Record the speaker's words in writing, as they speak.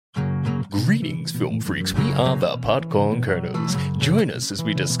Greetings, film freaks. We are the Popcorn Kernels. Join us as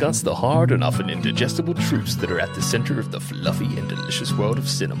we discuss the hard and often indigestible truths that are at the center of the fluffy and delicious world of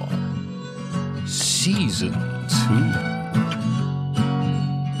cinema. Season 2.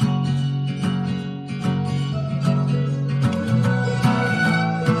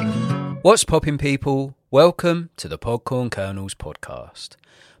 What's poppin', people? Welcome to the Popcorn Kernels podcast.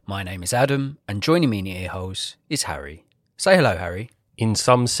 My name is Adam, and joining me in the earholes is Harry. Say hello, Harry. In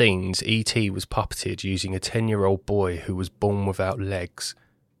some scenes, E.T. was puppeted using a 10-year-old boy who was born without legs,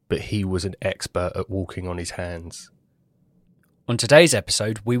 but he was an expert at walking on his hands. On today's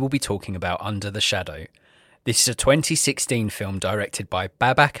episode, we will be talking about Under the Shadow. This is a 2016 film directed by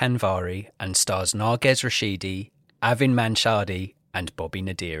Babak Anvari and stars Narghez Rashidi, Avin Manshadi, and Bobby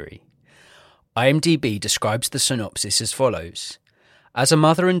Nadiri. IMDb describes the synopsis as follows. As a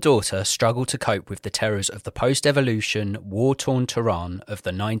mother and daughter struggle to cope with the terrors of the post-evolution, war-torn Tehran of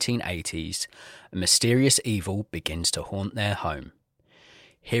the 1980s, a mysterious evil begins to haunt their home.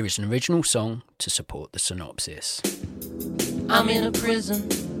 Here is an original song to support the synopsis. I'm in a prison.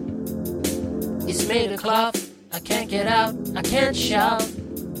 It's made of cloth. I can't get out. I can't shout.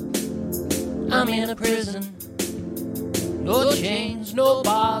 I'm in a prison. No chains, no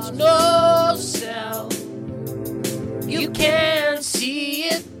bars, no cell. You can't see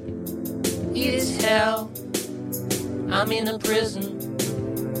it. It is hell. I'm in a prison.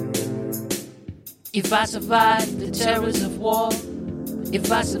 If I survive the terrors of war,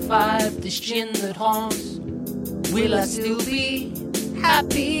 if I survive this djinn that haunts, will I still be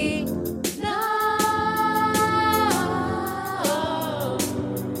happy? No.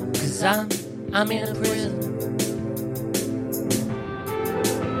 'Cause I'm in a prison.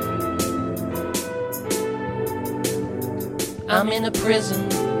 I'm in a prison.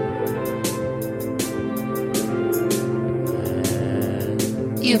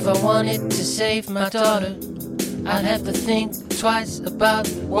 If I wanted to save my daughter, I'd have to think twice about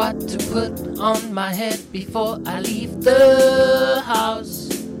what to put on my head before I leave the house.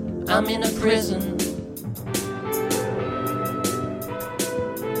 I'm in a prison.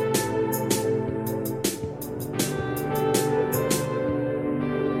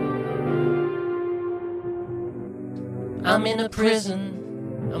 I'm in a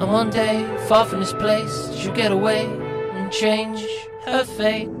prison, and one day, far from this place, she'll get away and change her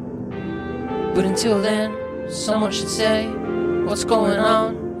fate. But until then, someone should say, what's going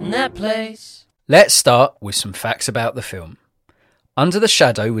on in that place? Let's start with some facts about the film. Under the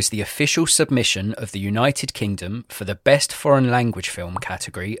Shadow was the official submission of the United Kingdom for the Best Foreign Language Film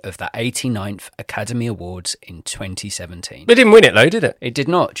category of the 89th Academy Awards in 2017. It didn't win it though, did it? It did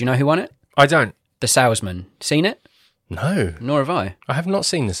not. Do you know who won it? I don't. The Salesman. Seen it? No. Nor have I. I have not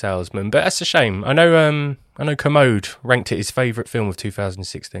seen The Salesman, but that's a shame. I know Commode ranked it his favourite film of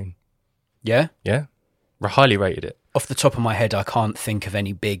 2016. Yeah? Yeah. Highly rated it. Off the top of my head, I can't think of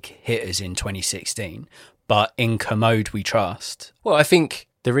any big hitters in 2016, but in Commode we trust. Well, I think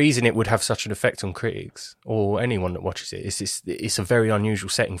the reason it would have such an effect on critics or anyone that watches it is it's a very unusual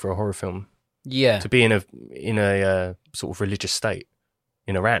setting for a horror film. Yeah. To be in a sort of religious state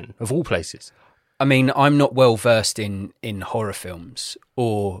in Iran, of all places. I mean, I'm not well versed in horror films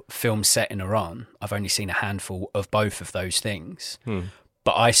or films set in Iran. I've only seen a handful of both of those things.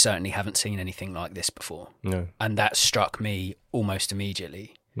 But I certainly haven't seen anything like this before. No. And that struck me almost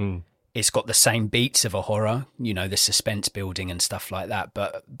immediately. It's got the same beats of a horror, you know, the suspense building and stuff like that.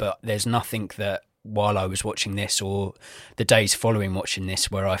 But there's nothing that while I was watching this or the days following watching this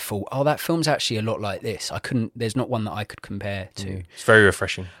where I thought, oh, that film's actually a lot like this. There's not one that I could compare to. It's very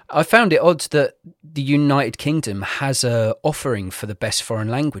refreshing. I found it odd that the United Kingdom has a offering for the best foreign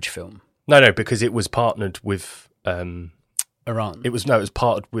language film. No, because it was partnered with Iran. It was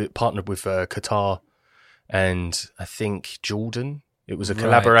partnered with Qatar and I think Jordan. It was a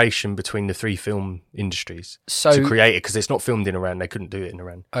collaboration between the three film industries to create it because it's not filmed in Iran. They couldn't do it in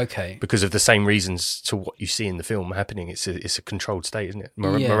Iran. Okay. Because of the same reasons to what you see in the film happening. It's a controlled state, isn't it?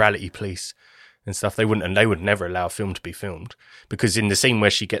 Morality police and stuff. They would never allow a film to be filmed because in the scene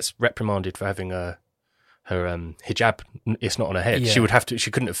where she gets reprimanded for having her hijab, it's not on her head. Yeah.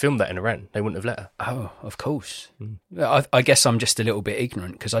 She couldn't have filmed that in Iran. They wouldn't have let her. Oh, of course. I guess I'm just a little bit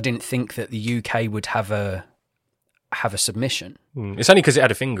ignorant because I didn't think that the UK would have a submission. It's only because it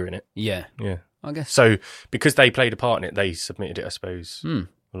had a finger in it. Yeah. I guess. So because they played a part in it, they submitted it, I suppose,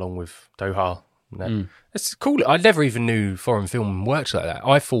 along with Doha. It's cool. I never even knew foreign film worked like that.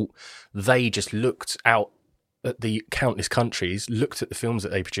 I thought they just looked out at the countless countries, looked at the films that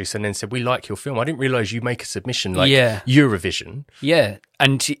they produce, and then said, "We like your film." I didn't realise you make a submission like Eurovision. Yeah,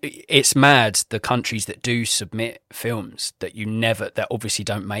 and it's mad the countries that do submit films that obviously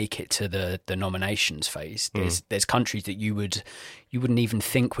don't make it to the nominations phase. There's countries that you wouldn't even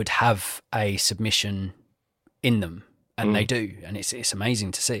think would have a submission in them. And they do, and it's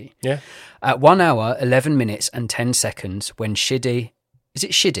amazing to see. Yeah. At 1 hour, 11 minutes and 10 seconds, when Shide is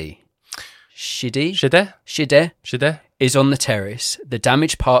on the terrace, the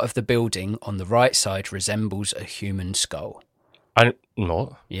damaged part of the building on the right side resembles a human skull.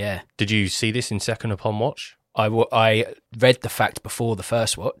 What? Yeah. Did you see this in second upon watch? I read the fact before the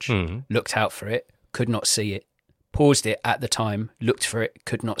first watch, looked out for it, could not see it, paused it at the time, looked for it,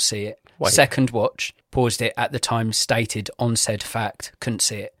 could not see it. Wait. Second watch, paused it at the time, stated on said fact, couldn't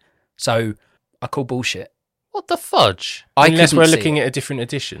see it. So I call bullshit. What the fudge? Unless we're looking at a different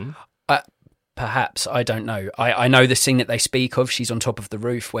edition. Perhaps, I don't know. I know the scene that they speak of. She's on top of the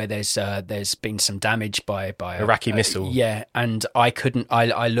roof where there's been some damage by Iraqi missile. Yeah, and I couldn't.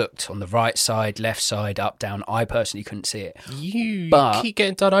 I looked on the right side, left side, up, down. I personally couldn't see it. You keep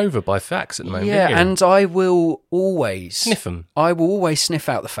getting done over by facts at the moment. Yeah, and I will always sniff them. I will always sniff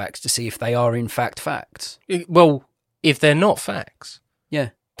out the facts to see if they are in fact facts. Well, if they're not facts,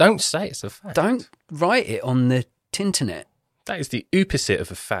 don't say it's a fact. Don't write it on the Tinternet. That is the opposite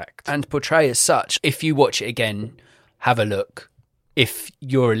of a fact. And portray as such. If you watch it again, have a look. If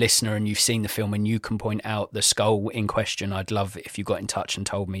you're a listener and you've seen the film and you can point out the skull in question, I'd love it if you got in touch and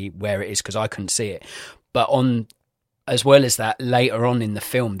told me where it is, because I couldn't see it. But as well as that, later on in the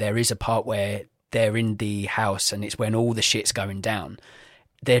film, there is a part where they're in the house and it's when all the shit's going down.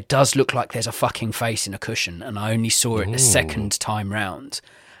 There does look like there's a fucking face in a cushion, and I only saw it the second time round.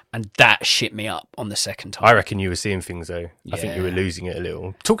 And that shit me up on the second time. I reckon you were seeing things, though. Yeah. I think you were losing it a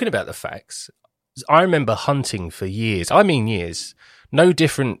little. Talking about the facts, I remember hunting for years. I mean years. No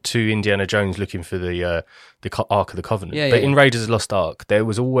different to Indiana Jones looking for the Ark of the Covenant. Yeah, but in Raiders of the Lost Ark, it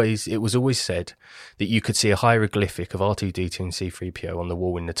was always said that you could see a hieroglyphic of R2-D2 and C-3PO on the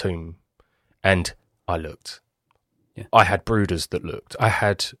wall in the tomb. And I looked. Yeah. I had brooders that looked. I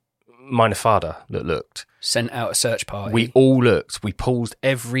had Minor Father that looked. Sent out a search party. We all looked. We paused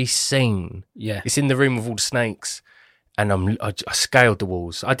every scene. Yeah. It's in the room with all the snakes. And I scaled the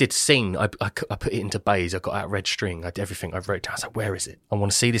walls. I did scene. I put it into bays. I got out red string. I did everything. I wrote down. I was like, where is it? I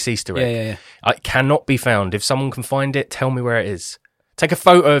want to see this Easter egg. Yeah. It cannot be found. If someone can find it, tell me where it is. Take a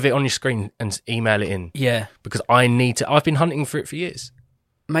photo of it on your screen and email it in. Yeah. Because I need to. I've been hunting for it for years.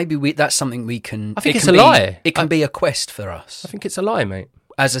 Maybe that's something we can... I think it's a lie. It can be a quest for us. I think it's a lie, mate.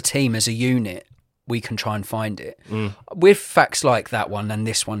 As a team, as a unit, we can try and find it. With facts like that one and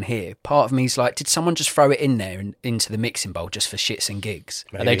this one here, part of me is like, did someone just throw it in there and into the mixing bowl just for shits and gigs?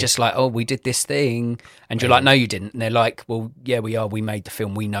 Maybe. Are they just like, oh, we did this thing? And you're like, no, you didn't. And they're like, well, yeah, we are. We made the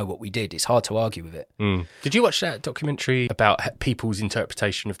film. We know what we did. It's hard to argue with it. Did you watch that documentary about people's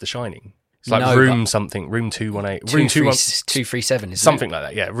interpretation of The Shining? It's like room 218, 237, something like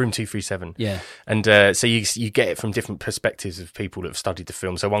that. Yeah, room 237. Yeah, and so you get it from different perspectives of people that have studied the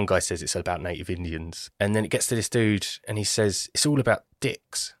film. So one guy says it's about native Indians, and then it gets to this dude, and he says it's all about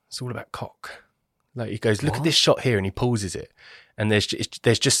dicks. It's all about cock. Like he goes, look at this shot here, and he pauses it, and there's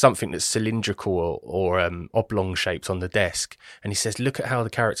just something that's cylindrical or oblong shaped on the desk, and he says, look at how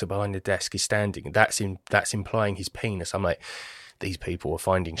the character behind the desk is standing. That's implying his penis. I'm like, these people are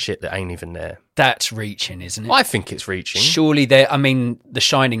finding shit that ain't even there. That's reaching, isn't it? I think it's reaching. Surely The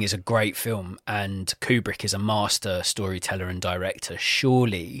Shining is a great film and Kubrick is a master storyteller and director.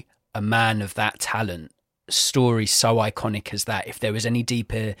 Surely a man of that talent, story so iconic as that, if there was any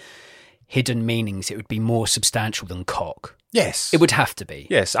deeper hidden meanings, it would be more substantial than cock. Yes. It would have to be.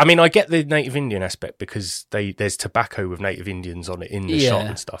 Yes. I mean, I get the native Indian aspect because there's tobacco with native Indians on it in the shot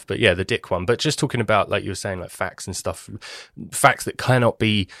and stuff. But yeah, the dick one. But just talking about, like you were saying, like facts and stuff, facts that cannot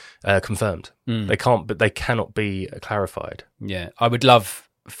be confirmed. They can't, but they cannot be clarified. Yeah. I would love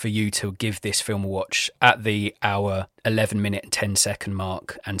for you to give this film a watch at the hour, 11 minute and 10 second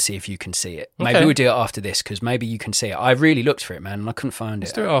mark and see if you can see it. Maybe we'll do it after this because maybe you can see it. I really looked for it, man, and I couldn't find it.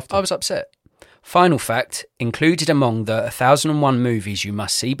 Let's do it after. I was upset. Final fact, included among the 1001 movies you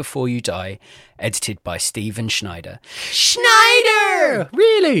must see before you die, edited by Steven Schneider. Schneider!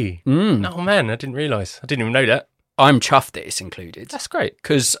 Really? Oh, man, I didn't realise. I didn't even know that. I'm chuffed that it's included. That's great.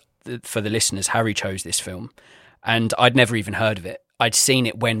 Because for the listeners, Harry chose this film, and I'd never even heard of it. I'd seen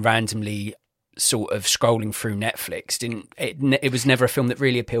it when randomly sort of scrolling through Netflix, it was never a film that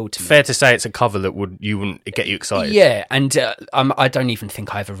really appealed to me. Fair to say it's a cover that wouldn't get you excited. Yeah, and I don't even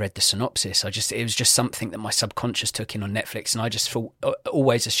think I ever read the synopsis. It was just something that my subconscious took in on Netflix, and I just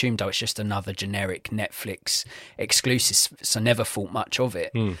always assumed it's just another generic Netflix exclusive, so never thought much of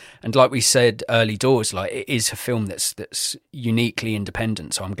it. And like we said early doors, like, it is a film that's uniquely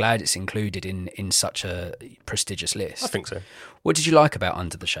independent, so I'm glad it's included in such a prestigious list. I think so. What did you like about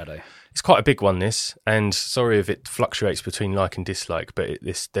Under the Shadow? It's quite a big one, this, and sorry if it fluctuates between like and dislike, but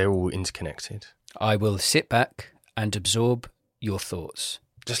they're all interconnected. I will sit back and absorb your thoughts.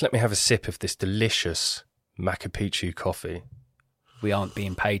 Just let me have a sip of this delicious Machu Picchu coffee. We aren't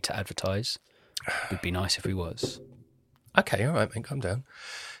being paid to advertise. It would be nice if we was. Okay, all right, mate, calm down.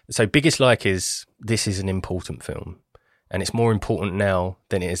 So, biggest like is, this is an important film, and it's more important now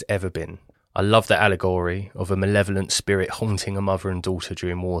than it has ever been. I love the allegory of a malevolent spirit haunting a mother and daughter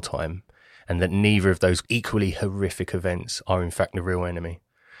during wartime, and that neither of those equally horrific events are in fact the real enemy.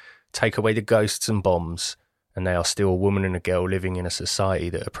 Take away the ghosts and bombs, and they are still a woman and a girl living in a society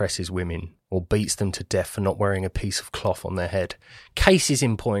that oppresses women, or beats them to death for not wearing a piece of cloth on their head. Cases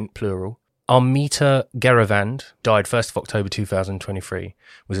in point, plural. Armita Garavand died 1st of October 2023,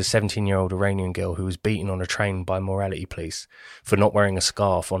 was a 17-year-old Iranian girl who was beaten on a train by morality police for not wearing a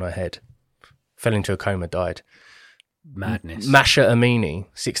scarf on her head. Fell into a coma, died. Madness. Masha Amini,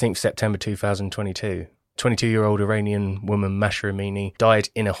 16th September 2022. 22-year-old Iranian woman Masha Amini died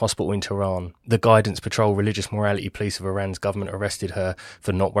in a hospital in Tehran. The Guidance Patrol Religious Morality Police of Iran's government arrested her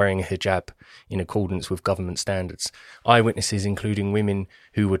for not wearing a hijab in accordance with government standards. Eyewitnesses, including women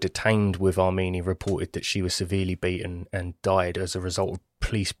who were detained with Amini, reported that she was severely beaten and died as a result of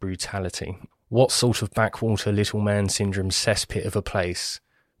police brutality. What sort of backwater little man syndrome cesspit of a place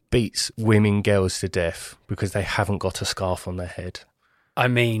beats women, girls to death because they haven't got a scarf on their head? I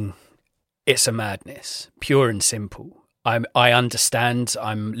mean, it's a madness, pure and simple. I understand.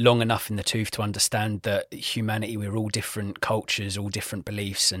 I'm long enough in the tooth to understand that humanity, we're all different cultures, all different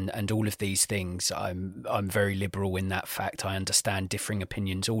beliefs, and all of these things. I'm very liberal in that fact. I understand differing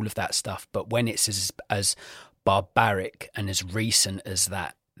opinions, all of that stuff. But when it's as barbaric and as recent as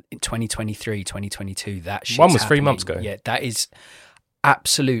that, in 2023, 2022, that shit's one was 3 happening. months ago. Yeah, that is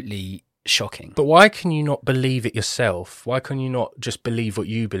absolutely shocking. But why can you not believe it yourself? Why can you not just believe what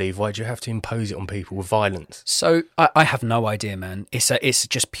you believe? Why do you have to impose it on people with violence? So I have no idea, man. It's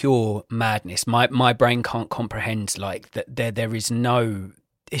just pure madness. My brain can't comprehend like that. There is no.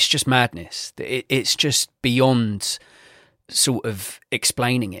 It's just madness. It's just beyond sort of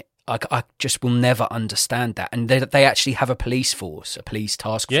explaining it. I just will never understand that. And they actually have a police force, a police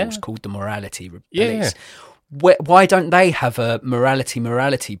task force called the Morality Police. Yeah. Why don't they have a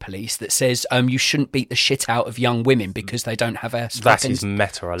morality police that says you shouldn't beat the shit out of young women because they don't have a that is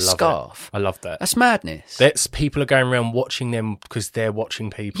meta. I love scarf? It. I love that. That's madness. People are going around watching them because they're watching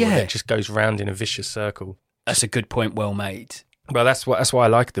people. Yeah, and it just goes round in a vicious circle. That's a good point. Well made. Well, that's why I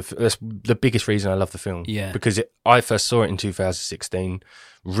like that's the biggest reason I love the film. Yeah, because I first saw it in 2016.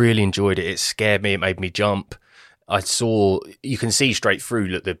 Really enjoyed it. It scared me. It made me jump. You can see straight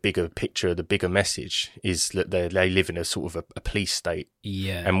through that the bigger picture, the bigger message is that they live in a sort of a police state.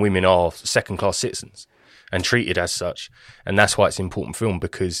 Yeah. And women are second-class citizens and treated as such. And that's why it's an important film,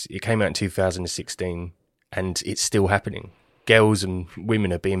 because it came out in 2016 and it's still happening. Girls and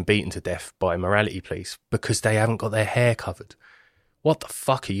women are being beaten to death by morality police because they haven't got their hair covered. What the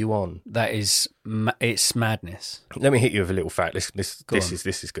fuck are you on? That is, it's madness. Let me hit you with a little fact. This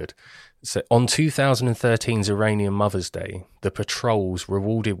is good. So on 2013's Iranian Mother's Day, the patrols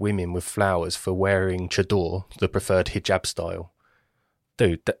rewarded women with flowers for wearing chador, the preferred hijab style.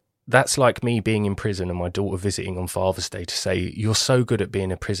 Dude, that's like me being in prison and my daughter visiting on Father's Day to say, "You're so good at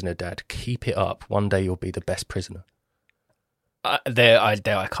being a prisoner, Dad. Keep it up. One day you'll be the best prisoner." I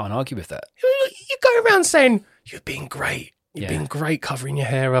can't argue with that. You go around saying, "You're being great. You've been great covering your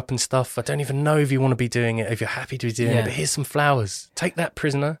hair up and stuff. I don't even know if you want to be doing it, if you're happy to be doing it, but here's some flowers. Take that,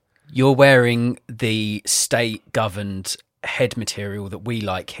 prisoner." You're wearing the state-governed head material that we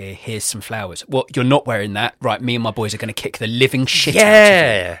like here. Here's some flowers. Well, you're not wearing that. Right, me and my boys are going to kick the living shit out of you.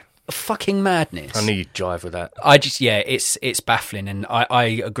 Yeah. Fucking madness. I knew you'd jive with that. It's baffling, and I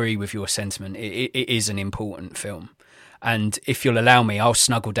agree with your sentiment. It is an important film. And if you'll allow me, I'll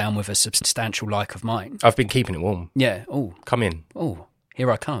snuggle down with a substantial like of mine. I've been keeping it warm. Yeah. Oh. Come in. Oh,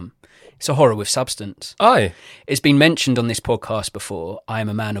 here I come. It's a horror with substance. Aye. It's been mentioned on this podcast before. I am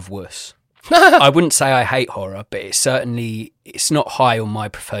a man of wuss. I wouldn't say I hate horror, but it's not high on my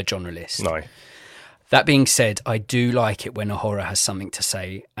preferred genre list. No. That being said, I do like it when a horror has something to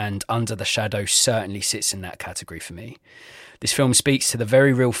say, and Under the Shadow certainly sits in that category for me. This film speaks to the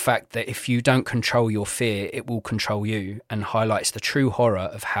very real fact that if you don't control your fear, it will control you, and highlights the true horror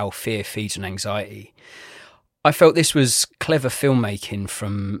of how fear feeds on anxiety. I felt this was clever filmmaking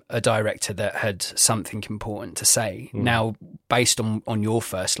from a director that had something important to say. Now, based on your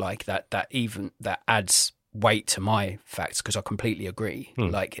first like, that adds weight to my facts, because I completely agree.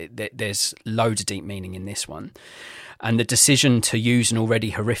 There's loads of deep meaning in this one. And the decision to use an already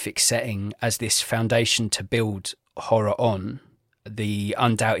horrific setting as this foundation to build horror on, the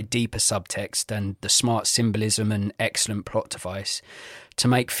undoubted deeper subtext and the smart symbolism and excellent plot device to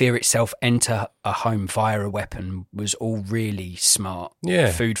make fear itself enter a home via a weapon was all really smart.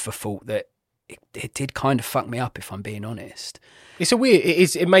 Yeah. Food for thought that it did kind of fuck me up, if I'm being honest.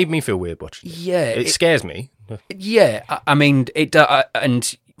 It made me feel weird watching it. Yeah. It scares me. Yeah. I mean,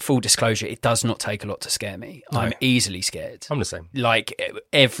 and full disclosure, it does not take a lot to scare me. No. I'm easily scared. I'm the same. Like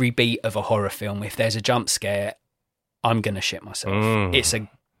every beat of a horror film, if there's a jump scare, I'm going to shit myself. It's a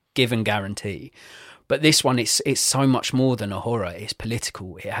given guarantee. But this one, it's so much more than a horror. It's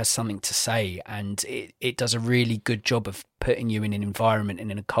political. It has something to say, and it does a really good job of putting you in an environment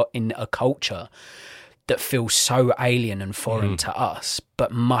and in a culture that feels so alien and foreign to us,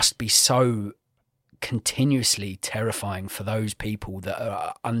 but must be so continuously terrifying for those people that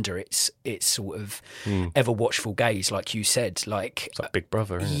are under its sort of ever watchful gaze, like you said. Like, it's like Big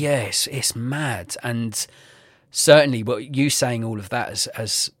Brother, isn't it? Yes, it's mad. And certainly what you saying all of that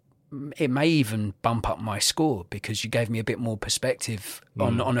as it may even bump up my score, because you gave me a bit more perspective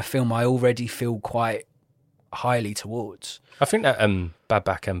on a film I already feel quite highly towards. I think that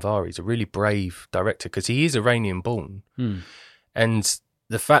Babak Anvari is a really brave director, because he is Iranian born. And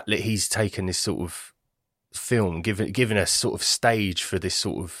the fact that he's taken this sort of film, given a sort of stage for this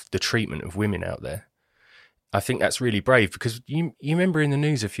sort of the treatment of women out there, I think that's really brave. Because you remember in the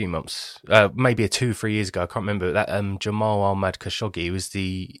news a few months, maybe 2 or 3 years ago, I can't remember, that Jamal Ahmad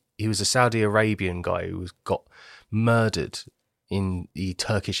Khashoggi, he was a Saudi Arabian guy who got murdered in the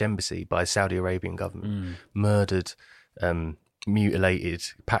Turkish embassy by the Saudi Arabian government. Murdered, mutilated,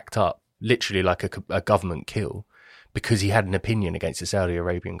 packed up, literally like a government kill, because he had an opinion against the Saudi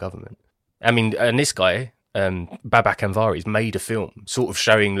Arabian government. I mean, and this guy, Babak Anvari, made a film sort of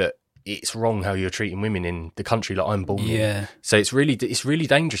showing that it's wrong how you're treating women in the country that I'm born in. So it's really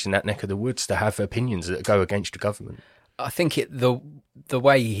dangerous in that neck of the woods to have opinions that go against the government. I think the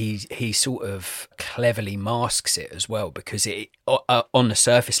way he sort of cleverly masks it as well, because it on the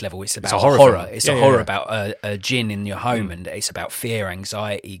surface level it's about horror. It's a horror about a jinn in your home, and it's about fear,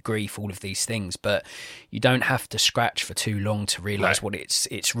 anxiety, grief, all of these things. But you don't have to scratch for too long to realise what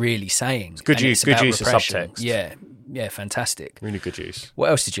it's really saying. It's good use of subtext. Yeah, fantastic. Really good use. What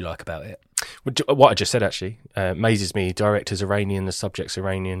else did you like about it? What I just said actually amazes me. Director's Iranian, the subject's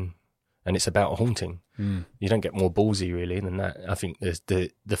Iranian. And it's about a haunting. You don't get more ballsy really than that. I think there's the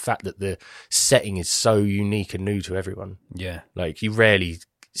fact that the setting is so unique and new to everyone. Yeah, like you rarely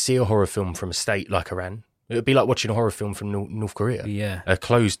see a horror film from a state like Iran. It would be like watching a horror film from North Korea. Yeah, a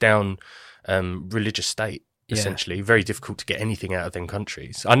closed down religious state. Essentially, very difficult to get anything out of them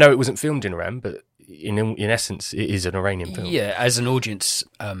countries. I know it wasn't filmed in Iran, but in essence, it is an Iranian film. Yeah, as an audience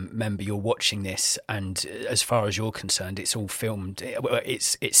member, you're watching this, and as far as you're concerned, it's all filmed.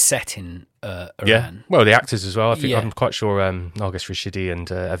 It's set in Iran. Yeah, well, the actors as well. I'm quite sure Narges Rashidi and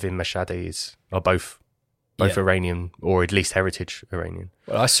Avin Mashhadi are both Iranian, or at least heritage Iranian.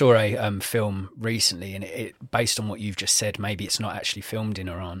 Well, I saw a film recently, and it based on what you've just said, maybe it's not actually filmed in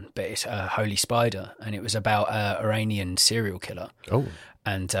Iran, but it's Holy Spider, and it was about an Iranian serial killer. Oh.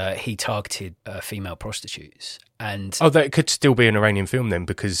 And he targeted female prostitutes. And that could still be an Iranian film then,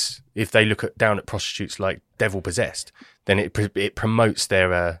 because if they look down at prostitutes like devil possessed, then it promotes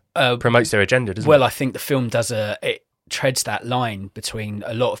their agenda, doesn't it? Well, I think the film does it treads that line between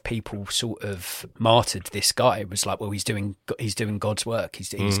a lot of people sort of martyred this guy. It was like, well, he's doing God's work.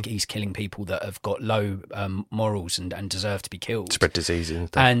 He's killing people that have got low morals and deserve to be killed. Spread diseases.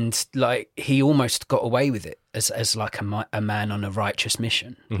 And like he almost got away with it as like a man on a righteous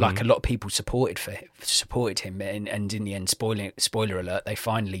mission. Like a lot of people supported him, and in the end, spoiler alert, they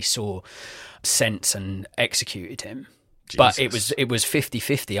finally saw sense and executed him. Jesus. But it was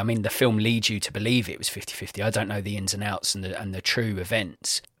 50-50. I mean, the film leads you to believe it was 50-50. I don't know the ins and outs and the true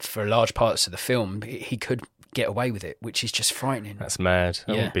events. For large parts of the film, he could get away with it, which is just frightening. That's mad.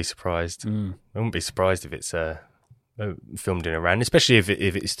 I wouldn't be surprised. I wouldn't be surprised if it's filmed in Iran, especially if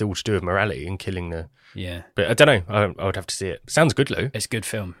it's still to do with morality and killing the... Yeah. But I don't know. I would have to see it. Sounds good, Lou. It's a good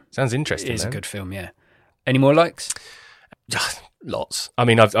film. Sounds interesting. It is a good film, yeah. Any more likes? Lots. I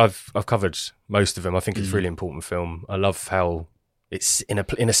mean, I've covered most of them. I think it's a really important film. I love how It's in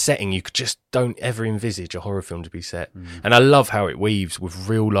a setting you just don't ever envisage a horror film to be set. And I love how it weaves with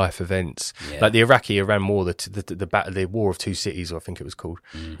real life events. Like the Iraqi-Iran War, the War of Two Cities, I think it was called,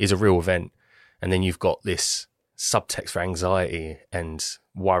 is a real event. And then you've got this subtext for anxiety and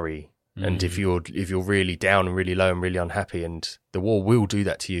worry. And if you're really down and really low and really unhappy, and the war will do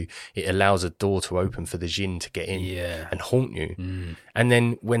that to you, it allows a door to open for the Djinn to get in and haunt you. And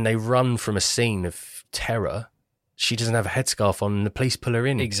then when they run from a scene of terror, she doesn't have a headscarf on and the police pull her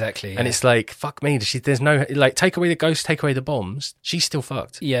in. Exactly. And it's like, fuck me, there's no, like, take away the ghost, take away the bombs, she's still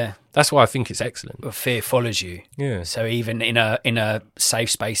fucked. Yeah. That's why I think it's excellent. Well, fear follows you. Yeah. So even in a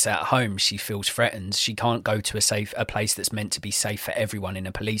safe space at home, she feels threatened. She can't go to a place that's meant to be safe for everyone in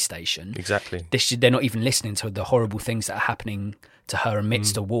a police station. Exactly. They're not even listening to the horrible things that are happening to her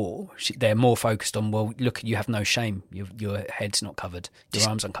amidst a war. They're more focused on, well, look, you have no shame. Your head's not covered. Your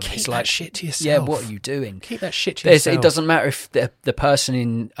arms uncovered. Keep it's that like, shit to yourself. Yeah, what are you doing? Keep that shit to yourself. It doesn't matter if the person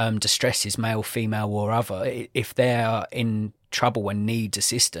in distress is male, female, or other. If they are in trouble and needs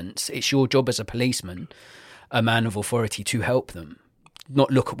assistance, it's your job as a policeman, a man of authority, to help them.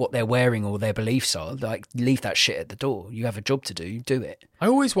 Not look at what they're wearing or their beliefs are. Like, leave that shit at the door. You have a job to do it. I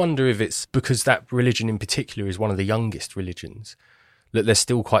always wonder if it's because that religion in particular is one of the youngest religions, that they're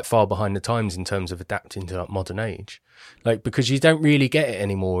still quite far behind the times in terms of adapting to like modern age. Like, because you don't really get it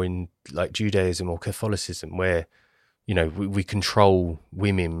anymore in like Judaism or Catholicism, where, you know, we control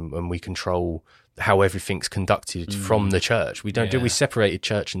women and we control how everything's conducted from the church. We don't we separated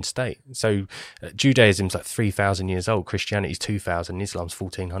church and state. So Judaism's like 3,000 years old, Christianity's 2,000, Islam's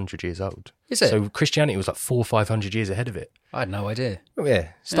 1,400 years old. Is it? So Christianity was like 400 or 500 years ahead of it. I had no idea. Oh,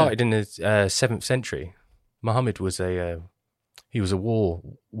 yeah. Started in the 7th century. Muhammad was a war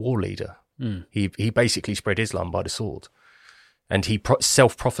leader. He basically spread Islam by the sword. And he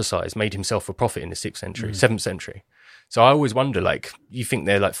self-prophesized, made himself a prophet in the 6th century, 7th century. So I always wonder, like, you think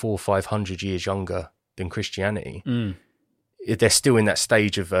they're like 400 or 500 years younger than Christianity. If they're still in that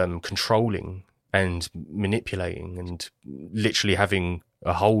stage of controlling and manipulating and literally having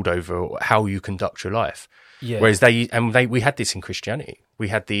a hold over how you conduct your life. Yeah. Whereas we had this in Christianity. We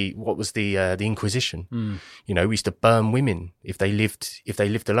had the Inquisition. You know, we used to burn women if they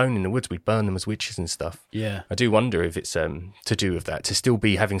lived alone in the woods. We'd burn them as witches and stuff. Yeah, I do wonder if it's to do with that, to still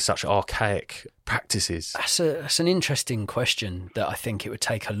be having such archaic practices. That's an interesting question that I think it would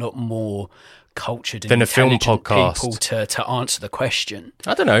take a lot more cultured and than a film podcast people to answer the question.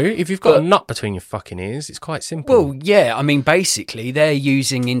 I don't know, if you've got a nut between your fucking ears, it's quite simple. Well, yeah, I mean, basically they're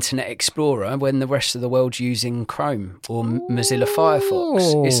using Internet Explorer when the rest of the world's using Chrome or Mozilla Firefox.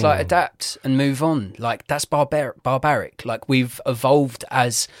 It's like, adapt and move on. Like, that's barbaric. Like, we've evolved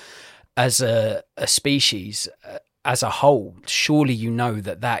as a species, as a whole. Surely you know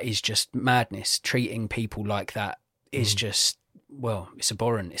that is just madness. Treating people like that is just, well, it's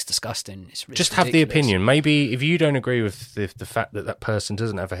abhorrent, it's disgusting, it's just ridiculous. Have the opinion. Maybe if you don't agree with the fact that person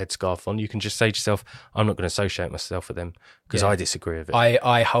doesn't have a headscarf on, you can just say to yourself, I'm not going to associate myself with them because I disagree with it.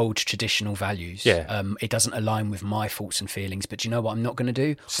 I hold traditional values. Yeah. It doesn't align with my thoughts and feelings, but do you know what I'm not going to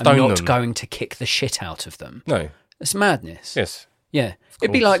do? Stone I'm not them. going to kick the shit out of them. No. It's madness. Yes. Yeah.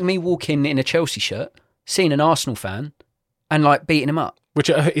 It'd be like me walking in a Chelsea shirt, seeing an Arsenal fan, and like beating him up. Which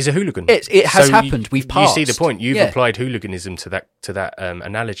is a hooligan. It has happened. We've passed. You see the point. You've applied hooliganism to that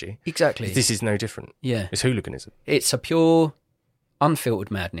analogy. Exactly. This is no different. Yeah. It's hooliganism. It's a pure, unfiltered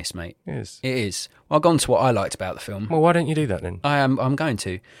madness, mate. Yes. It is. Well, I've gone to what I liked about the film. Well, why don't you do that then? I'm going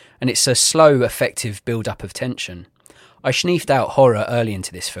to. And it's a slow, effective build-up of tension. I sneaked out horror early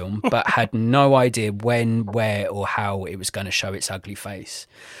into this film, but had no idea when, where, or how it was going to show its ugly face.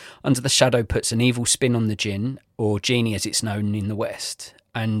 Under the Shadow puts an evil spin on the Djinn, or genie as it's known in the West.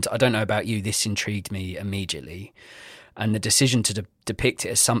 And I don't know about you, this intrigued me immediately. And the decision to depict it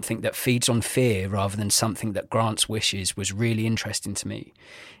as something that feeds on fear rather than something that grants wishes was really interesting to me.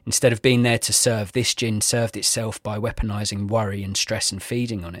 Instead of being there to serve, this Djinn served itself by weaponizing worry and stress and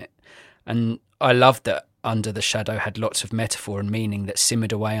feeding on it. And I loved that Under the Shadow had lots of metaphor and meaning that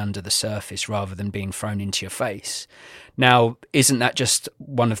simmered away under the surface rather than being thrown into your face. Now, isn't that just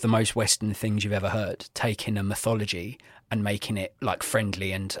one of the most Western things you've ever heard? Taking a mythology and making it like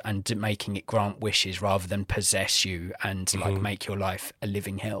friendly and making it grant wishes rather than possess you and like make your life a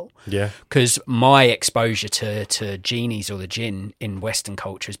living hell. Yeah. Because my exposure to genies or the Djinn in Western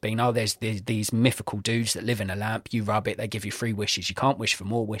culture has been, there's these mythical dudes that live in a lamp. You rub it, they give you 3 wishes. You can't wish for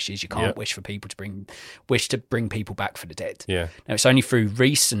more wishes. You can't wish for people to bring people back for the dead. Yeah. Now it's only through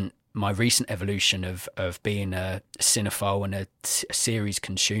my recent evolution of being a cinephile and a series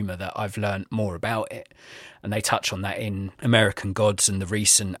consumer that I've learned more about it. And they touch on that in American Gods and the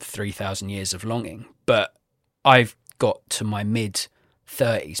recent 3,000 Years of Longing. But I've got to my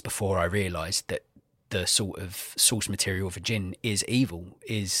mid-30s before I realised that the sort of source material of a djinn is evil,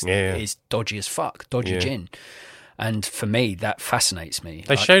 is dodgy as fuck, dodgy djinn. And for me, that fascinates me.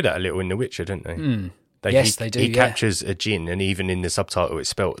 They show that a little in The Witcher, don't they? Yes, they do. He captures a djinn, and even in the subtitle, it's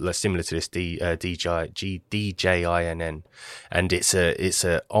spelt similar to this DJINN, and it's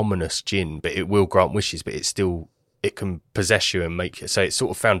a ominous djinn, but it will grant wishes, but it can possess you and make you. So it's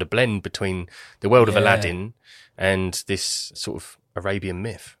sort of found a blend between the world of Aladdin and this sort of Arabian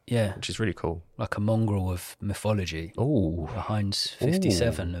myth, which is really cool. Like a mongrel of mythology. Oh, a Heinz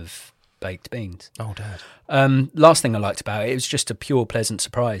 57 of baked beans. Oh, Dad. Last thing I liked about it was just a pure pleasant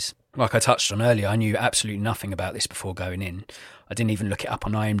surprise. Like I touched on earlier, I knew absolutely nothing about this before going in. I didn't even look it up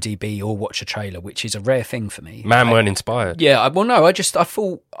on IMDb or watch a trailer, which is a rare thing for me. Weren't inspired. Yeah, I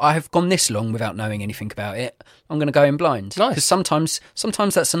thought I have gone this long without knowing anything about it. I'm going to go in blind. Nice. Because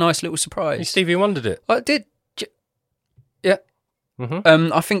sometimes that's a nice little surprise. You Stevie wondered it. I did. Yeah.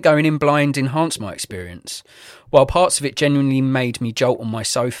 Mm-hmm. I think going in blind enhanced my experience. While parts of it genuinely made me jolt on my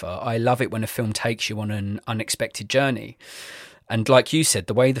sofa, I love it when a film takes you on an unexpected journey. And like you said,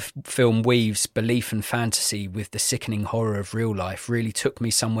 the way the film weaves belief and fantasy with the sickening horror of real life really took me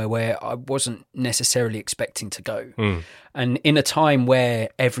somewhere where I wasn't necessarily expecting to go. And in a time where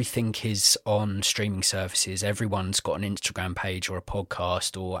everything is on streaming services, everyone's got an Instagram page or a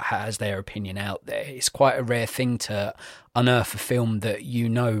podcast or has their opinion out there, it's quite a rare thing to unearth a film that you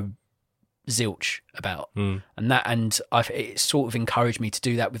know zilch about. And it sort of encouraged me to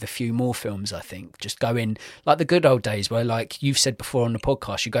do that with a few more films. I think just go in like the good old days where, like you've said before on the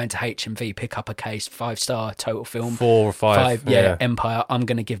podcast, you go into HMV, pick up a case, 5-star total film, 4 or 5 Empire, I'm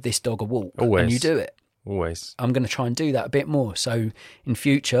going to give this dog a walk. Always. And you do it. Always. I'm going to try and do that a bit more. So in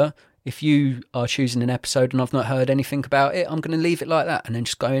future, if you are choosing an episode and I've not heard anything about it, I'm going to leave it like that and then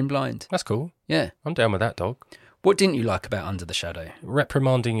just go in blind. That's cool. Yeah, I'm down with that, dog. What didn't you like about Under the Shadow?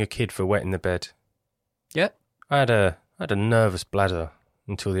 Reprimanding your kid for wetting the bed. Yeah. I had a nervous bladder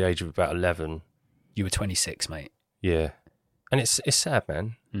until the age of about 11. You were 26, mate. Yeah. And it's sad,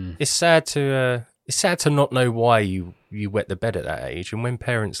 man. It's sad to not know why you wet the bed at that age. And when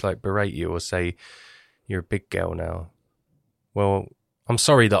parents like berate you or say you're a big girl now, well, I'm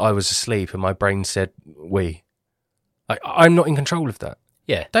sorry that I was asleep and my brain said we. I'm not in control of that.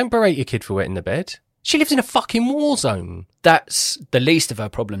 Yeah. Don't berate your kid for wetting the bed. She lives in a fucking war zone. That's the least of her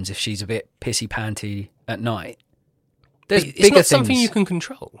problems if she's a bit pissy-panty at night. There's it's bigger not things. Something you can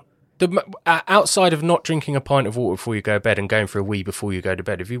control. Outside of not drinking a pint of water before you go to bed and going for a wee before you go to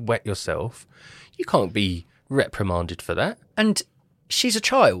bed, if you wet yourself, you can't be reprimanded for that. And she's a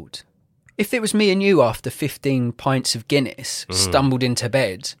child. If it was me and you after 15 pints of Guinness, stumbled into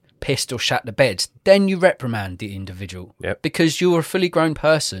bed, pissed or shat the bed, then you reprimand the individual. Yep. Because you're a fully grown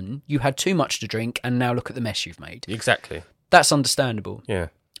person, you had too much to drink, and now look at the mess you've made. Exactly. That's understandable. Yeah.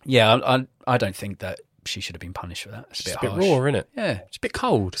 Yeah, I don't think that she should have been punished for that. It's a bit harsh. Raw, isn't it? Yeah. It's a bit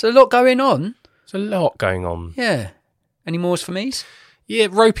cold. There's a lot going on. There's a lot going on. Yeah. Any mores for me? Yeah,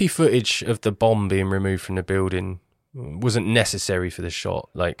 ropey footage of the bomb being removed from the building wasn't necessary for the shot.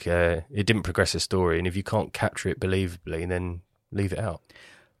 Like, it didn't progress the story, and if you can't capture it believably, then leave it out.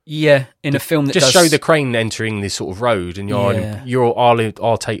 Yeah, in a film that just show the crane entering this sort of road, and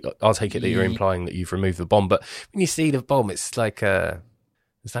I'll take it that you're implying that you've removed the bomb. But when you see the bomb, it's like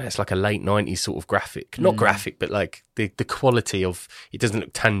it's like a late 90s sort of graphic, not graphic, but like the quality of it doesn't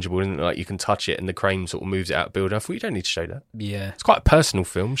look tangible, it doesn't look like you can touch it, and the crane sort of moves it out of the building. I thought you don't need to show that. Yeah, it's quite a personal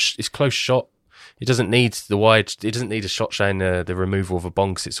film. It's close shot. It doesn't need the wide. It doesn't need a shot showing the removal of a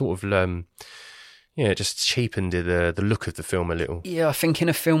bomb. 'Cause it sort of it just cheapened the look of the film a little. Yeah, I think in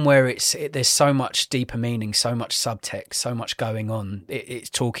a film where there's so much deeper meaning, so much subtext, so much going on, it's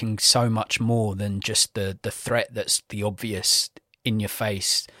talking so much more than just the threat that's the obvious in your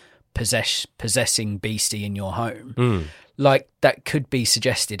face, possessing beastie in your home. Like that could be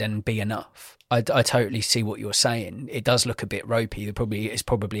suggested and be enough. I totally see what you're saying. It does look a bit ropey. It's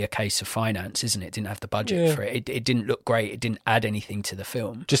probably a case of finance, isn't it? It didn't have the budget for it. It didn't look great. It didn't add anything to the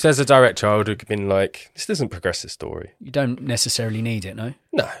film. Just as a director, I would have been like, this doesn't progress the story. You don't necessarily need it, no?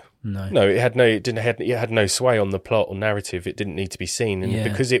 No. It had no sway on the plot or narrative. It didn't need to be seen, and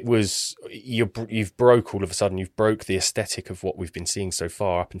because it was you've broke all of a sudden. You've broke the aesthetic of what we've been seeing so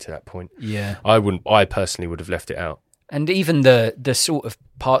far up until that point. Yeah, I personally would have left it out. And even the sort of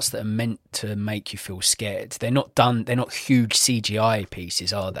parts that are meant to make you feel scared, they're not huge CGI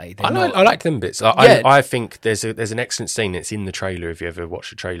pieces, are they? I like them bits. I think there's an excellent scene. It's in the trailer if you ever watch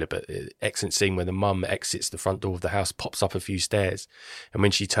the trailer, but excellent scene where the mum exits the front door of the house, pops up a few stairs, and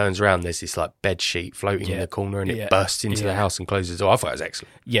when she turns around, there's this like bed sheet floating in the corner, and it bursts into the house and closes the door. I thought it was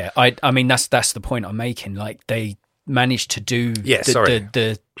excellent. Yeah, I mean that's the point I'm making. Like they managed to do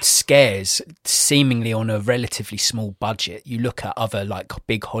the scares seemingly on a relatively small budget. You look at other like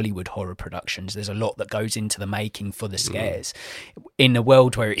big Hollywood horror productions, there's a lot that goes into the making for the scares. In a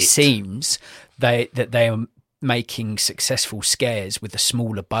world where it seems they are making successful scares with a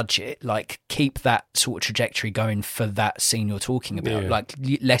smaller budget, like keep that sort of trajectory going for that scene you're talking about. Like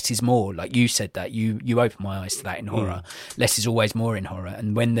less is more, like you said that you opened my eyes to that in horror. Less is always more in horror,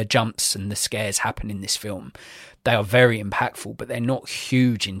 and when the jumps and the scares happen in this film, they are very impactful, but they're not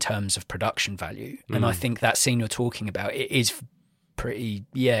huge in terms of production value. And I think that scene you're talking about, it is pretty,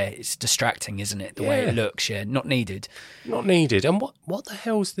 it's distracting, isn't it? The way it looks, not needed. Not needed. And what the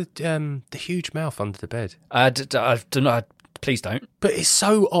hell's the huge mouth under the bed? I don't know. Please don't. But it's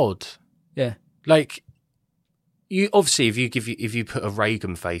so odd. Yeah. Like, you obviously, if you put a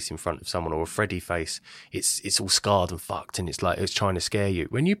Reagan face in front of someone or a Freddy face, it's all scarred and fucked, and it's like it's trying to scare you.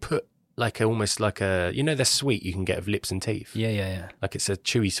 When you put like almost like a, you know, the sweet you can get of lips and teeth. Yeah. Like it's a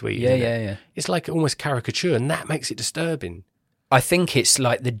chewy sweet. Yeah. It's like almost caricature, and that makes it disturbing. I think it's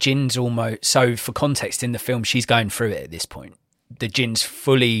like the Djinns almost. So for context, in the film, she's going through it at this point. The Djinns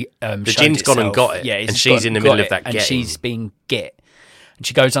fully. The Djinns gone and got it. Yeah, and she's in the middle of that. And she's being and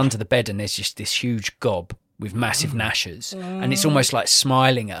she goes under the bed, and there's just this huge gob with massive gnashers, and it's almost like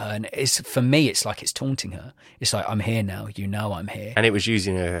smiling at her. And for me, it's like it's taunting her. It's like, I'm here now. You know I'm here. And it was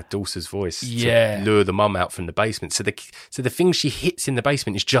using her daughter's voice to lure the mum out from the basement. So the thing she hits in the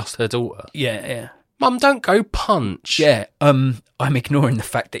basement is just her daughter. Yeah. Mum, don't go punch. Yeah, I'm ignoring the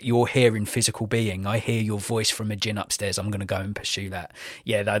fact that you're here in physical being. I hear your voice from a Djinn upstairs. I'm going to go and pursue that.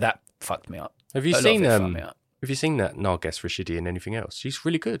 Yeah, that fucked me up. Have you seen that Narges Rashidi in anything else? She's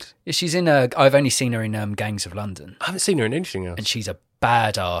really good. Yeah, she's in I've only seen her in Gangs of London. I haven't seen her in anything else. And she's a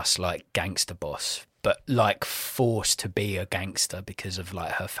badass, like, gangster boss, but, like, forced to be a gangster because of,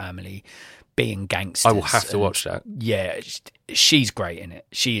 like, her family being gangsters. I will have to watch that. Yeah, she's great in it.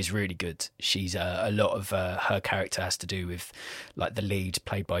 She is really good. She's a lot of her character has to do with like the lead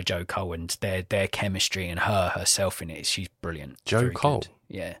played by Joe Cole and their chemistry and herself in it. She's brilliant. Joe Cole,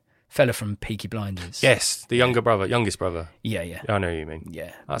 yeah, fella from Peaky Blinders. Yes, the youngest brother. Yeah. I know what you mean.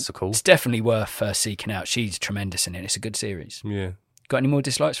 Yeah, that's so cool. It's definitely worth seeking out. She's tremendous in it. It's a good series. Yeah. Got any more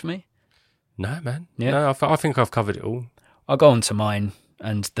dislikes for me? No, man. Yeah. No, I think I've covered it all. I'll go on to mine.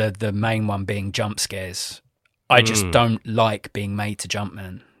 And the main one being jump scares. I just don't like being made to jump,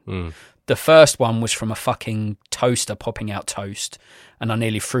 man. The first one was from a fucking toaster popping out toast, and I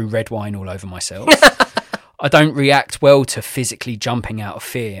nearly threw red wine all over myself. I don't react well to physically jumping out of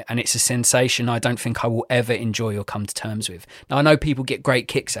fear, and it's a sensation I don't think I will ever enjoy or come to terms with. Now, I know people get great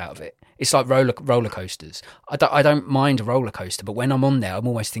kicks out of it. It's like roller coasters. I don't mind a roller coaster, but when I'm on there, I'm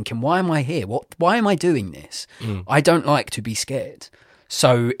always thinking, why am I here? Why am I doing this? I don't like to be scared.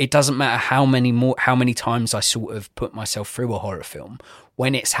 So it doesn't matter how many times I sort of put myself through a horror film.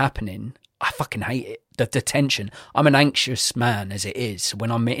 When it's happening, I fucking hate it. The tension. I'm an anxious man as it is. When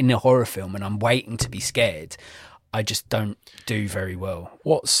I'm in a horror film and I'm waiting to be scared, I just don't do very well.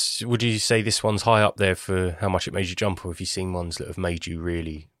 Would you say this one's high up there for how much it made you jump, or have you seen ones that have made you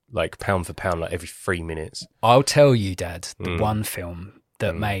really, like, pound for pound, like every 3 minutes? I'll tell you, Dad, the one film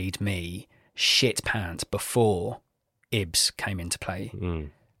that made me shit pants before Ibs came into play.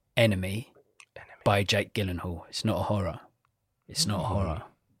 Enemy by Jake Gyllenhaal. It's not a horror.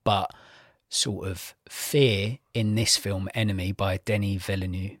 But sort of fear in this film, Enemy by Denis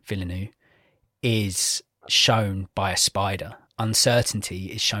Villeneuve, is shown by a spider. Uncertainty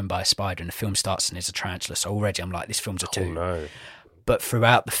is shown by a spider, and the film starts and there's a tarantula. So already I'm like, this film's a 2. Oh, no. But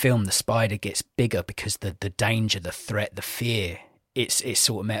throughout the film, the spider gets bigger because the danger, the threat, the fear, it's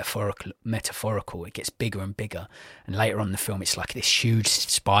sort of metaphorical. It gets bigger and bigger. And later on in the film, it's like this huge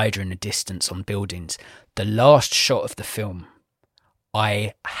spider in the distance on buildings. The last shot of the film,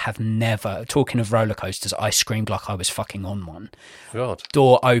 I have never, talking of roller coasters, I screamed like I was fucking on one. God.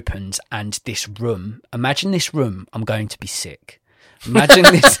 Door opens and this room, imagine this room, I'm going to be sick.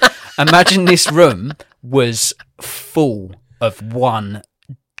 Imagine this room was full of one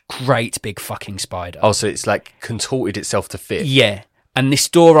great big fucking spider. Oh, so it's like contorted itself to fit. Yeah. And this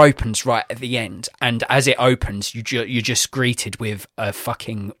door opens right at the end, and as it opens, you're just greeted with a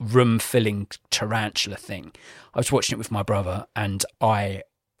fucking room-filling tarantula thing. I was watching it with my brother, and I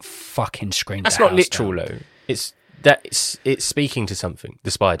fucking screamed. That's not literal, though. It's speaking to something.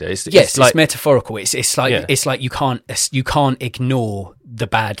 The spider. It's metaphorical. It's like you can't ignore the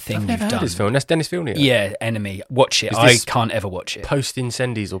bad thing you've done. This film. That's Denis Villeneuve. Yeah, Enemy. Watch it. I can't ever watch it. Post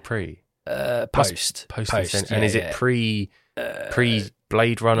Incendies or pre? Post. And is it pre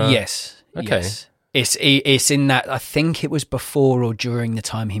Blade Runner? Yes. Okay. Yes. It's in that, I think it was before or during the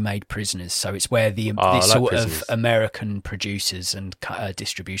time he made Prisoners. So it's where the sort of American producers and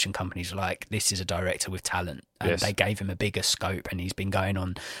distribution companies were like, this is a director with talent. And they gave him a bigger scope, and he's been going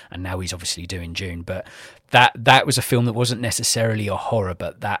on, and now he's obviously doing Dune. But that was a film that wasn't necessarily a horror,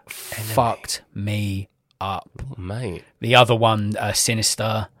 but that fucked me up. Oh, mate. The other one,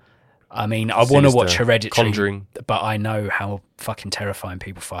 Sinister. I mean, I want to watch Hereditary, Conjuring. but I know how fucking terrifying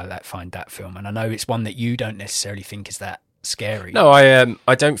people find that film, and I know it's one that you don't necessarily think is that scary. No,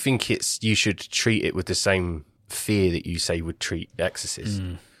 I don't think you should treat it with the same fear that you say would treat Exorcist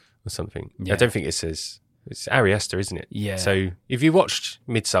or something. Yeah. I don't think it's Ari Aster, isn't it? Yeah. So if you watched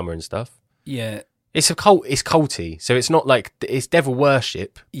Midsummer and stuff, yeah, it's culty, so it's not like it's devil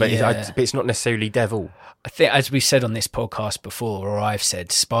worship, but it's not necessarily devil. I think, as we said on this podcast before, or I've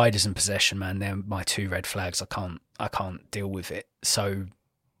said, spiders and possession, man, they're my two red flags. I can't deal with it. So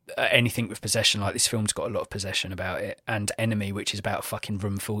anything with possession, like this film's got a lot of possession about it, and Enemy, which is about a fucking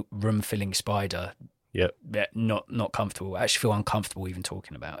room filling spider. Yep. Yeah, not comfortable. I actually feel uncomfortable even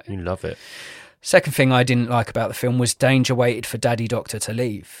talking about it. You love it. Second thing I didn't like about the film was Danger waited for Daddy Doctor to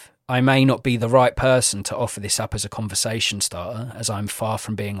leave. I may not be the right person to offer this up as a conversation starter, as I'm far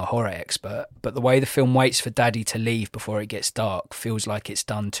from being a horror expert, but the way the film waits for Daddy to leave before it gets dark feels like it's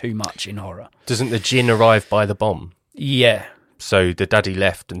done too much in horror. Doesn't the djinn arrive by the bomb? Yeah. So the daddy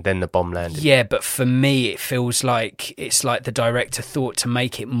left and then the bomb landed? Yeah, but for me it feels like it's like the director thought to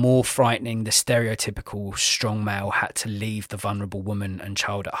make it more frightening, the stereotypical strong male had to leave the vulnerable woman and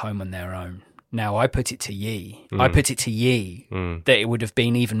child at home on their own. Now, I put it to ye that it would have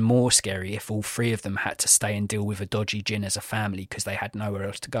been even more scary if all three of them had to stay and deal with a dodgy djinn as a family because they had nowhere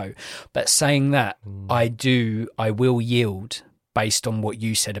else to go. But saying that, I will yield based on what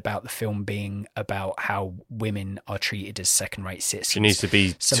you said about the film being about how women are treated as second-rate citizens. She needs to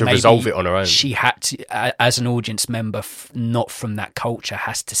be to resolve it on her own. She had to, as an audience member, not from that culture,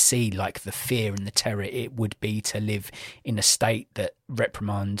 has to see like the fear and the terror it would be to live in a state that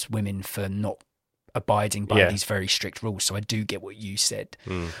reprimands women for not abiding by these very strict rules. So I do get what you said,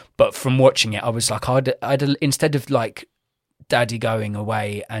 but from watching it, I was like, I'd instead of like Daddy going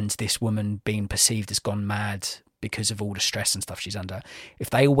away and this woman being perceived as gone mad because of all the stress and stuff she's under, if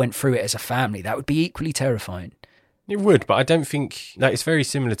they all went through it as a family, that would be equally terrifying. It would, but I don't think that it's very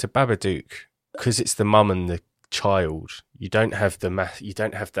similar to Babadook because it's the mum and the child. You don't have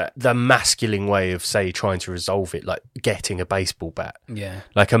the masculine way of, say, trying to resolve it, like getting a baseball bat. Yeah,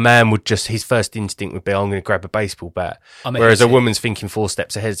 like a man would just, his first instinct would be, I'm going to grab a baseball bat, whereas a woman's thinking 4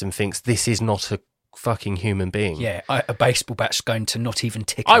 steps ahead and thinks this is not a fucking human being. Yeah, a baseball bat's going to not even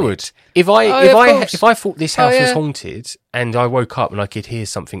tickle. I would. If I thought this house was haunted and I woke up and I could hear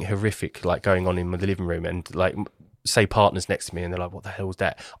something horrific like going on in my living room and like say partners next to me and they're like, what the hell was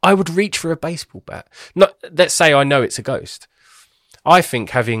that? I would reach for a baseball bat. Not, let's say I know it's a ghost. I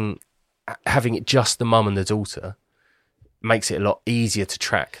think having it just the mum and the daughter makes it a lot easier to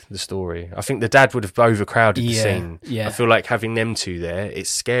track the story. I think the dad would have overcrowded the scene. Yeah. I feel like having them two there,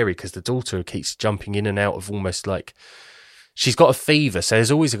 it's scary because the daughter keeps jumping in and out of almost like she's got a fever. So there's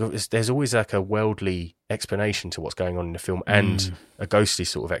always like a worldly explanation to what's going on in the film and a ghostly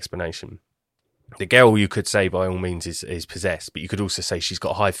sort of explanation. The girl, you could say by all means is possessed, but you could also say she's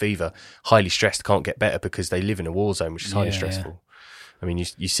got a high fever, highly stressed, can't get better because they live in a war zone, which is highly stressful. Yeah. I mean,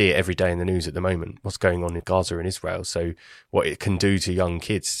 you see it every day in the news at the moment, what's going on in Gaza and Israel. So what it can do to young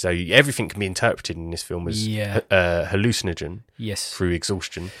kids. So everything can be interpreted in this film as hallucinogen through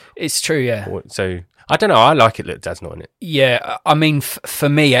exhaustion. It's true, yeah. So I don't know. I like it that Dad's not in it. Yeah, I mean, for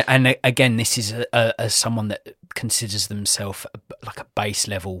me, and again, this is as someone that considers themselves like a base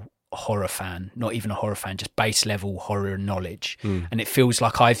level horror fan, not even a horror fan, just base level horror knowledge. And it feels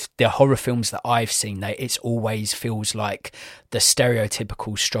like the horror films that I've seen, it always feels like the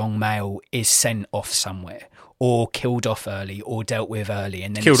stereotypical strong male is sent off somewhere or killed off early or dealt with early,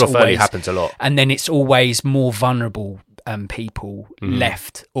 and then killed off early happens a lot, and then it's always more vulnerable people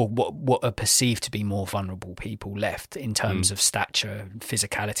left, or what are perceived to be more vulnerable people left in terms of stature,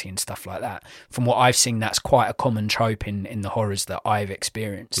 physicality and stuff like that. From what I've seen, that's quite a common trope in the horrors that I've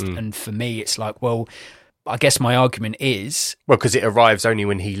experienced. And for me, it's like, well, I guess my argument is... Well, because it arrives only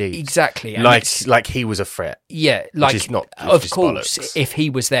when he leaves. Exactly. And like he was a threat. Yeah. Like, which is not, of course, bollocks. If he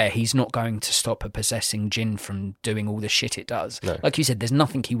was there, he's not going to stop a possessing djinn from doing all the shit it does. No. Like you said, there's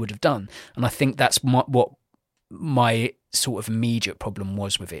nothing he would have done. And I think that's what my sort of immediate problem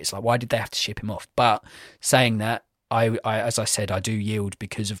was with it. It's like, why did they have to ship him off? But saying that, I as I said, I do yield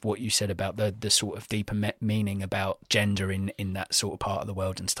because of what you said about the sort of deeper meaning about gender in that sort of part of the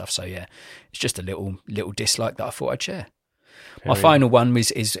world and stuff. So yeah, it's just a little dislike that I thought I'd share. My final one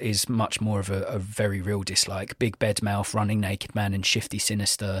is much more of a very real dislike. Big bed mouth, running naked man, and shifty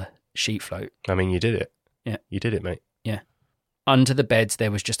sinister sheet float. I mean, you did it. Yeah. You did it, mate. Yeah. Under the beds,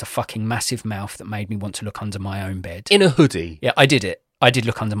 there was just a fucking massive mouth that made me want to look under my own bed. In a hoodie? Yeah, I did it. I did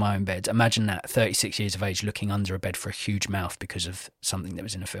look under my own bed. Imagine that, 36 years of age, looking under a bed for a huge mouth because of something that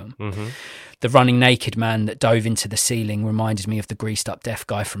was in a film. Mm-hmm. The running naked man that dove into the ceiling reminded me of the greased up deaf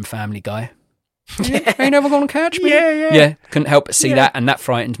guy from Family Guy. Yeah. Ain't never gonna catch me. Yeah, couldn't help but see that, and that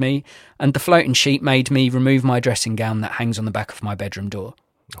frightened me. And the floating sheet made me remove my dressing gown that hangs on the back of my bedroom door.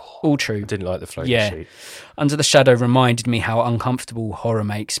 All true. I didn't like the floating sheet. Under the Shadow reminded me how uncomfortable horror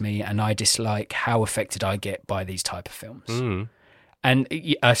makes me, and I dislike how affected I get by these type of films. Mm. And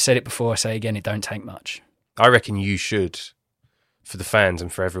I've said it before, I say again, it don't take much. I reckon you should, for the fans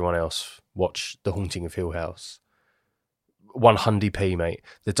and for everyone else, watch The Haunting of Hill House. 100p, mate.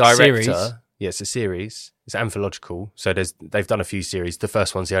 The director... Series? Yeah, it's a series. It's anthological, so they've done a few series. The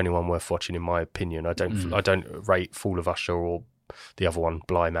first one's the only one worth watching, in my opinion. I don't rate Fall of Usher or the other one,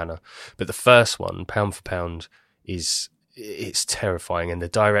 Bly Manor. But the first one, pound for pound, it's terrifying. And the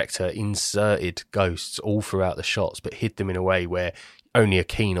director inserted ghosts all throughout the shots, but hid them in a way where only a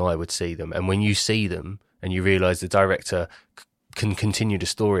keen eye would see them. And when you see them and you realise the director can continue the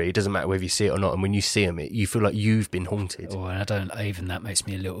story, it doesn't matter whether you see it or not. And when you see them, you feel like you've been haunted. Oh, and even that makes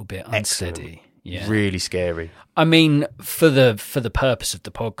me a little bit unsteady. Yeah. Really scary. I mean, for the purpose of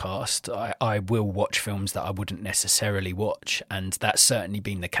the podcast, I will watch films that I wouldn't necessarily watch, and that's certainly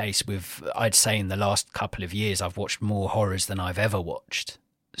been the case with, I'd say in the last couple of years, I've watched more horrors than I've ever watched.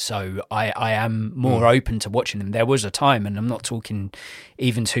 So I am more open to watching them. There was a time, and I'm not talking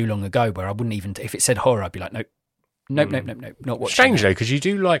even too long ago, where I wouldn't even, if it said horror, I'd be like, nope, not watching. Strange though, because you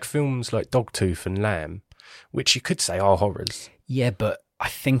do like films like Dogtooth and Lamb, which you could say are horrors. Yeah, but I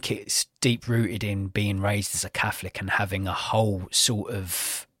think it's deep rooted in being raised as a Catholic and having a whole sort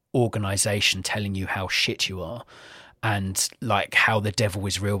of organisation telling you how shit you are, and like how the devil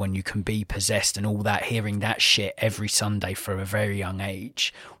is real when you can be possessed and all that, hearing that shit every Sunday from a very young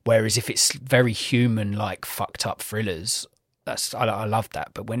age. Whereas if it's very human, like fucked up thrillers, I love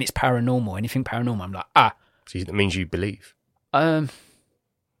that. But when it's paranormal, anything paranormal, I'm like, So that means you believe. To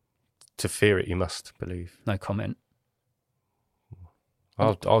fear it, you must believe. No comment.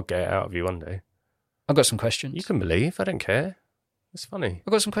 I'll get it out of you one day. I've got some questions. You can believe. I don't care. It's funny.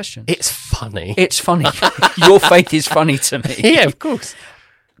 I've got some questions. It's funny. It's funny. Your faith is funny to me. Yeah, of course.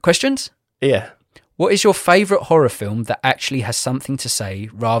 Questions? Yeah. What is your favourite horror film that actually has something to say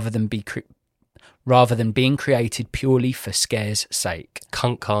rather than being created purely for scare's sake?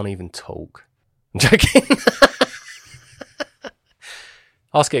 Cunt can't even talk. I'm joking.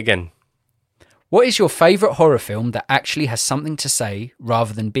 Ask it again. What is your favourite horror film that actually has something to say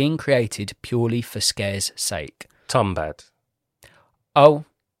rather than being created purely for scare's sake? Tumbad. Oh,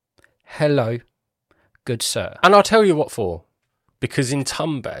 hello, good sir. And I'll tell you what for. Because in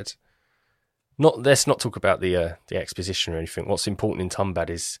Tumbad, let's not talk about the exposition or anything. What's important in Tumbad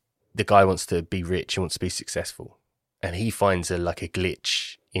is the guy wants to be rich, he wants to be successful. And he finds a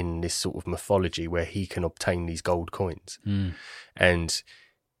glitch in this sort of mythology where he can obtain these gold coins. And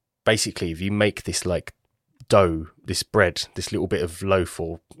basically, if you make this dough, this bread, this little bit of loaf,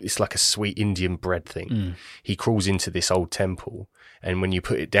 or it's like a sweet Indian bread thing, he crawls into this old temple, and when you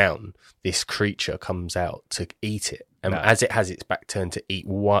put it down, this creature comes out to eat it. And as it has its back turned to eat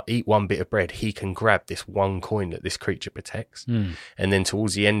one bit of bread, he can grab this one coin that this creature protects. And then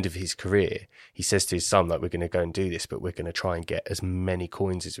towards the end of his career, he says to his son, we're going to go and do this, but we're going to try and get as many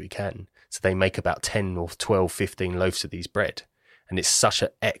coins as we can. So they make about 10 or 12, 15 loaves of these bread. And it's such an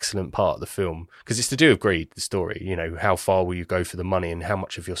excellent part of the film because it's to do with greed, the story. You know, how far will you go for the money and how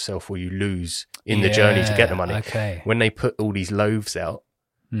much of yourself will you lose in the journey to get the money? Okay. When they put all these loaves out,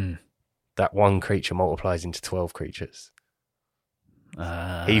 that one creature multiplies into 12 creatures.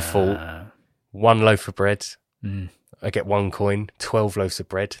 He thought, one loaf of bread, I get one coin, 12 loaves of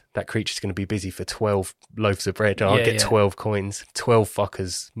bread. That creature's going to be busy for 12 loaves of bread, and I'll get 12 coins. 12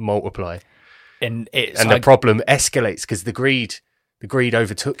 fuckers multiply. And the problem escalates because the greed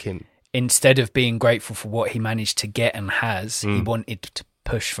overtook him. Instead of being grateful for what he managed to get and has, he wanted to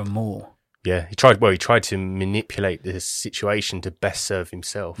push for more. Yeah, he tried to manipulate the situation to best serve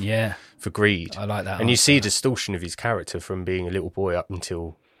himself. Yeah. For greed. I like that. And you see a distortion of his character from being a little boy up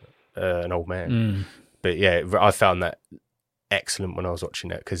until an old man. But yeah, I found that excellent when I was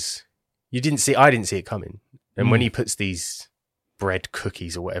watching that because I didn't see it coming. And when he puts these bread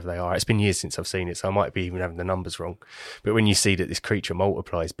cookies or whatever they are, it's been years since I've seen it, so I might be even having the numbers wrong. But when you see that this creature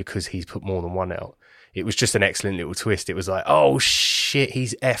multiplies because he's put more than one out, it was just an excellent little twist. It was like, oh shit,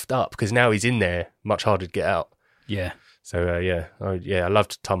 he's effed up because now he's in there, much harder to get out. Yeah. So I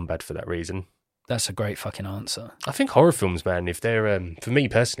loved Tumbad for that reason. That's a great fucking answer. I think horror films, man, if they're for me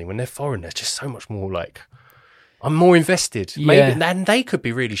personally, when they're foreign, they're just so much more like. I'm more invested. Maybe, and they could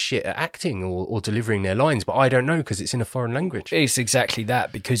be really shit at acting or delivering their lines, but I don't know because it's in a foreign language. It's exactly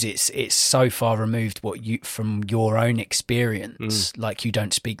that, because it's so far removed from your own experience. Like, you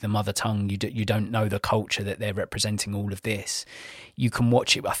don't speak the mother tongue, you don't know the culture that they're representing. All of this, you can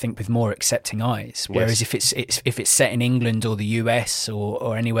watch it, I think, with more accepting eyes. Whereas if it's set in England or the US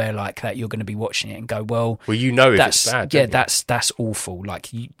or anywhere like that, you're going to be watching it and go, well, you know, if it's bad. Yeah, that's awful. Like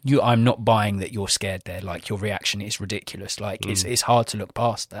I'm not buying that you're scared there. Like, your reaction is ridiculous. Like, it's hard to look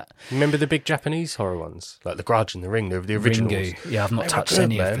past that. Remember the big Japanese horror ones, like The Grudge and The Ring, the originals? Ringu. Yeah, I've not touched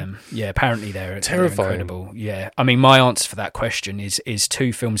any of them. Yeah, apparently they're terrifying. They're incredible. Yeah, I mean, my answer for that question is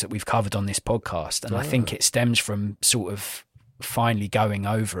two films that we've covered on this podcast, and I think it stems from sort of finally going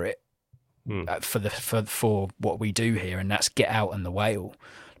over it for what we do here, and that's Get Out and The Whale.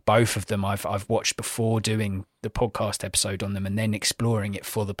 Both of them I've watched before doing the podcast episode on them, and then exploring it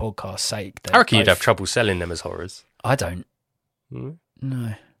for the podcast's sake. I reckon you'd have trouble selling them as horrors. I don't.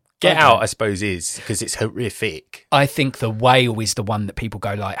 No. Get Out, I suppose, is because it's horrific. I think The Whale is the one that people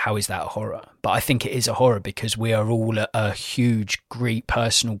go like, how is that a horror? But I think it is a horror because we are all a huge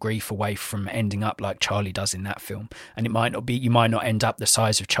personal grief away from ending up like Charlie does in that film. And you might not end up the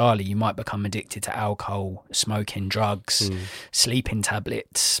size of Charlie. You might become addicted to alcohol, smoking, drugs, sleeping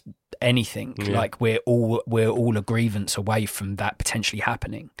tablets, anything. Yeah. Like, we're all a grievance away from that potentially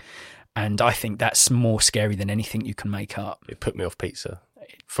happening. And I think that's more scary than anything you can make up. It put me off pizza.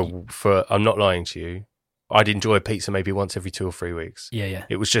 For I'm not lying to you, I'd enjoy pizza maybe once every 2 or 3 weeks. Yeah.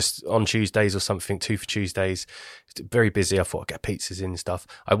 It was just on Tuesdays or something, 2 for Tuesdays. Very busy. I thought I'd get pizzas in and stuff.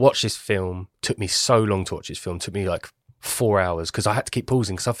 I watched this film. Took me so long to watch this film. Took me like 4 hours because I had to keep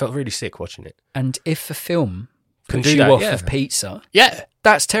pausing because I felt really sick watching it. And if a film puts you off of pizza,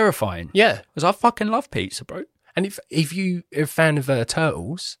 that's terrifying. Yeah, because I fucking love pizza, bro. And if you are a fan of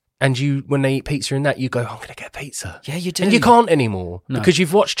Turtles. And when they eat pizza and that, you go, I'm going to get pizza. Yeah, you do. And you can't anymore. No. Because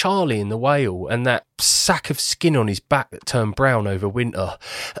you've watched Charlie in The Whale and that sack of skin on his back that turned brown over winter.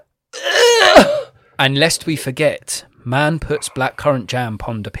 And lest we forget, man puts blackcurrant jam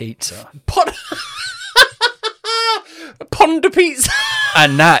ponder pizza. Ponder pizza.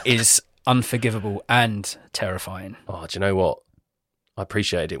 And that is unforgivable and terrifying. Oh, do you know what? I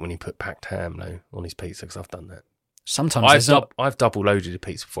appreciated it when he put packed ham, though, on his pizza, because I've done that. Sometimes I've double loaded a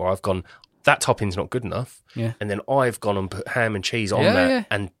pizza before. I've gone, that topping's not good enough. Yeah. And then I've gone and put ham and cheese on that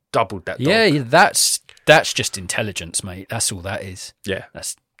and doubled that dog. Yeah, that's just intelligence, mate. That's all that is. Yeah.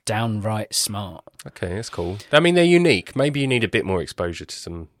 That's downright smart. Okay, that's cool. I mean, they're unique. Maybe you need a bit more exposure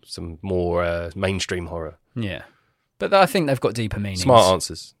to some more mainstream horror. Yeah. But I think they've got deeper meanings. Smart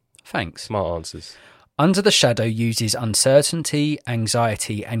answers. Thanks. Smart answers. Under the Shadow uses uncertainty,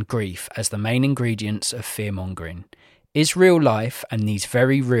 anxiety, and grief as the main ingredients of fear-mongering. Is real life and these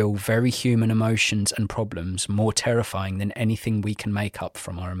very real, very human emotions and problems more terrifying than anything we can make up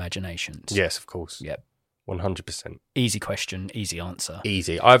from our imaginations? Yes, of course. Yep. 100%. Easy question, easy answer.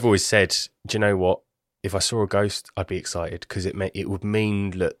 Easy. I've always said, do you know what? If I saw a ghost, I'd be excited because it would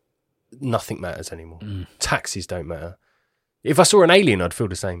mean that nothing matters anymore. Taxis don't matter. If I saw an alien, I'd feel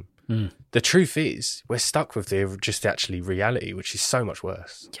the same. The truth is, we're stuck with just actually reality, which is so much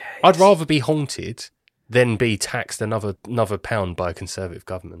worse. Yes. I'd rather be haunted than be taxed another £1 by a Conservative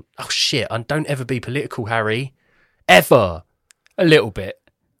government. Oh, shit. And don't ever be political, Harry. Ever. A little bit.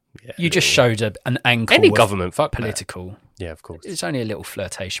 Yeah, you just showed an ankle. Any government, fuck political. That. Yeah, of course. It's only a little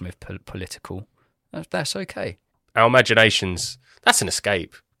flirtation with political. That's okay. Our imaginations, that's an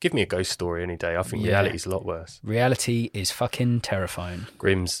escape. Give me a ghost story any day. I think reality's a lot worse. Reality is fucking terrifying.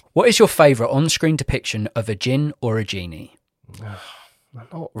 Grimm's. What is your favourite on-screen depiction of a djinn or a genie?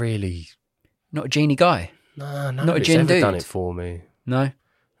 Not really. Not a genie guy? No, not a djinn dude? Done it for me. No?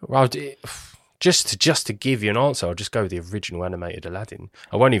 Well, just to give you an answer, I'll just go with the original animated Aladdin.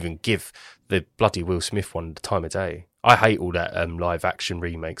 I won't even give the bloody Will Smith one the time of day. I hate all that live action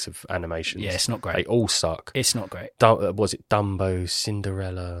remakes of animations. Yeah, it's not great. They all suck. It's not great. Was it Dumbo,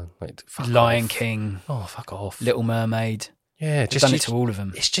 Cinderella, Lion King? Oh, fuck off. Little Mermaid. Yeah, just done it to all of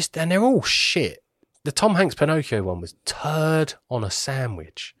them. It's just, and they're all shit. The Tom Hanks Pinocchio one was turd on a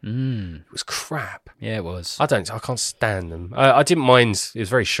sandwich. It was crap. Yeah, it was. I can't stand them. I didn't mind. It was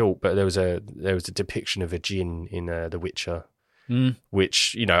very short, but there was a depiction of a djinn in The Witcher,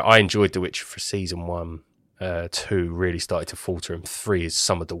 which I enjoyed The Witcher for season 1. 2 really started to falter, and 3 is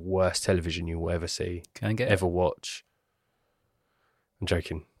some of the worst television you will ever see, Can I get ever watch. I'm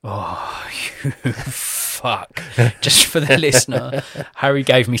joking. Oh, you fuck. Just for the listener, Harry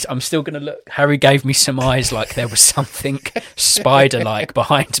gave me... I'm still going to look. Harry gave me some eyes like there was something spider-like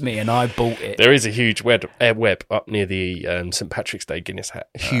behind me, and I bought it. There is a huge web up near the St. Patrick's Day Guinness hat.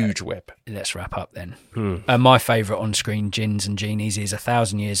 Huge web. Let's wrap up then. My favourite on-screen Djinns and Genies is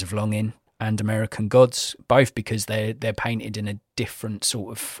 1,000 Years of Longing and American Gods, both because they're painted in a different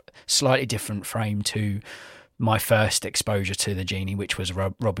sort of... slightly different frame to... my first exposure to the Genie, which was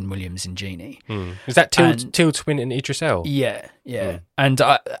Robin Williams in Genie. Is that Tilda Swinton and Idris Elba? Yeah. And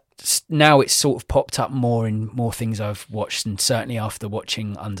now it's sort of popped up more in more things I've watched, and certainly after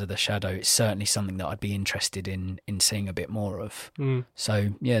watching Under the Shadow, it's certainly something that I'd be interested in seeing a bit more of.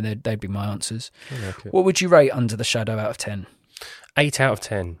 So, yeah, they'd be my answers. What would you rate Under the Shadow out of 10? 8 out of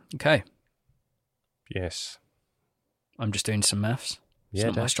 10. Okay. Yes. I'm just doing some maths. It's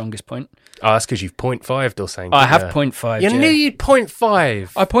not my strongest point. Oh, that's because you've 0.5'd or something. I have 0.5. You knew you'd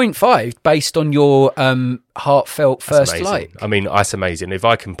 0.5. I 0.5 based on your heartfelt first like. I mean, that's amazing. If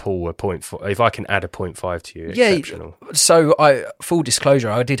I can pull a 0.4, if I can add a 0.5 to you, exceptional. So, full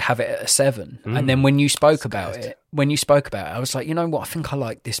disclosure, I did have it at a 7, and then when you spoke about it, I was like, you know what? I think I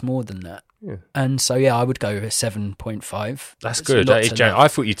like this more than that. Yeah. And so, I would go with a 7.5. That's good.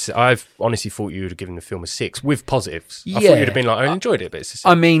 I've honestly thought you would have given the film a 6 with positives. I thought you'd have been like, I enjoyed it, but it's a 6.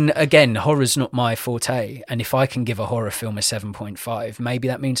 I mean, again, horror's not my forte, and if I can give a horror film a 7.5, maybe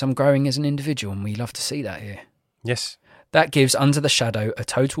that means I'm growing as an individual, and we love to see that here. Yes. That gives Under the Shadow a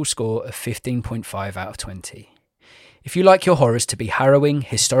total score of 15.5 out of 20. If you like your horrors to be harrowing,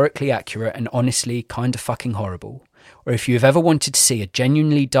 historically accurate, and honestly kind of fucking horrible, or if you have ever wanted to see a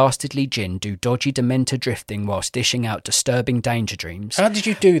genuinely dastardly djinn do dodgy dementor drifting whilst dishing out disturbing danger dreams... How did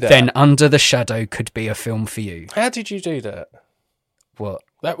you do that? ...then Under the Shadow could be a film for you. How did you do that? What?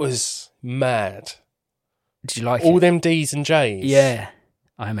 That was mad. Did you like all it? them D's and J's? Yeah.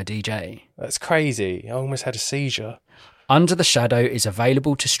 I'm a DJ. That's crazy. I almost had a seizure. Under the Shadow is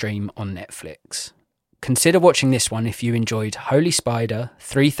available to stream on Netflix. Consider watching this one if you enjoyed Holy Spider,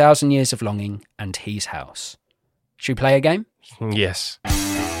 3,000 Years of Longing, and He's House. Should we play a game? Yes.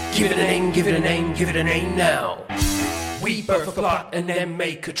 Give it a name, give it a name, give it a name now. We birth a plot and then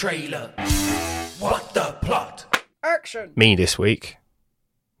make a trailer. What the plot? Action! Me this week.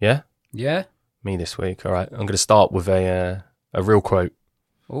 Yeah? Yeah? Me this week. All right. I'm going to start with a real quote.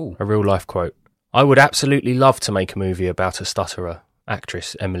 Ooh. A real life quote. I would absolutely love to make a movie about a stutterer,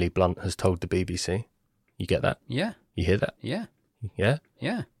 actress Emily Blunt has told the BBC. You get that? Yeah. You hear that? Yeah. Yeah?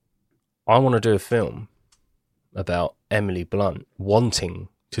 Yeah. I want to do a film about Emily Blunt wanting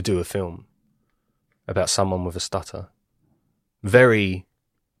to do a film about someone with a stutter. Very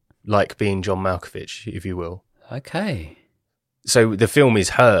like being John Malkovich, if you will. Okay. So the film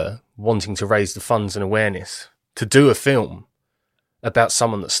is her wanting to raise the funds and awareness to do a film about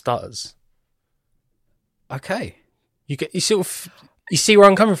someone that stutters. Okay. You see where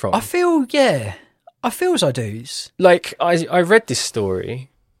I'm coming from? I feel as I do. Like, I read this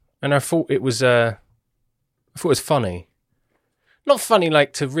story and I thought it was funny. Not funny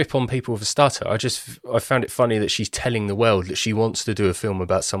like to rip on people with a stutter. I found it funny that she's telling the world that she wants to do a film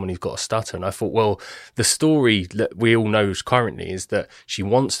about someone who's got a stutter. And I thought, well, the story that we all know currently is that she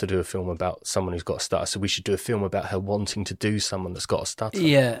wants to do a film about someone who's got a stutter. So we should do a film about her wanting to do someone that's got a stutter.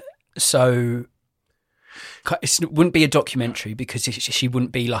 Yeah. So it wouldn't be a documentary because she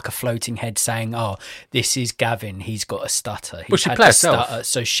wouldn't be like a floating head saying, oh, this is Gavin. He's got a stutter. Well, she plays herself. Stutter.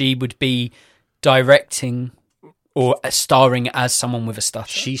 So she would be directing or starring as someone with a stutter.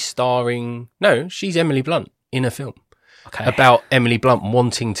 She's Emily Blunt in a film. Okay. About Emily Blunt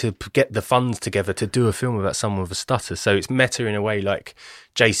wanting to get the funds together to do a film about someone with a stutter. So it's meta in a way like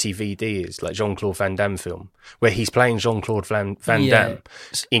JCVD is, like Jean-Claude Van Damme film, where he's playing Jean-Claude Van Damme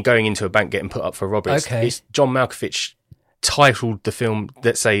in going into a bank getting put up for robbery. Okay. It's John Malkovich titled the film,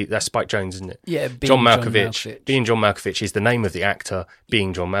 let's say that's Spike Jonze, isn't it? Yeah, John Malkovich. Being John Malkovich is the name of the actor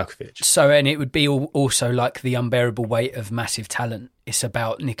being John Malkovich. So, and it would be also like The Unbearable Weight of Massive Talent. It's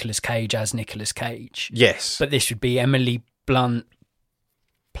about Nicolas Cage as Nicolas Cage. Yes. But this would be Emily Blunt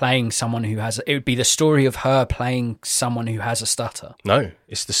playing someone who has... It would be the story of her playing someone who has a stutter. No,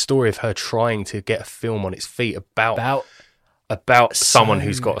 it's the story of her trying to get a film on its feet about someone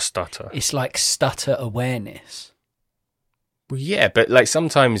who's got a stutter. It's like stutter awareness. Well, yeah, but like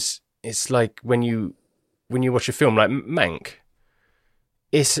sometimes it's like when you watch a film like Mank.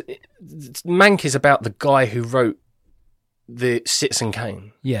 Mank is about the guy who wrote the Citizen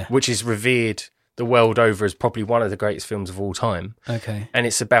Kane, which is revered the world over as probably one of the greatest films of all time. Okay, and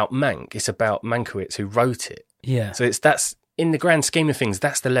it's about Mank. It's about Mankiewicz who wrote it. Yeah. So that's in the grand scheme of things,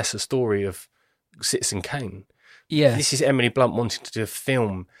 that's the lesser story of Citizen Kane. Yeah. This is Emily Blunt wanting to do a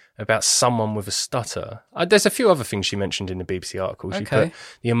film about someone with a stutter. There's a few other things she mentioned in the BBC article. She put,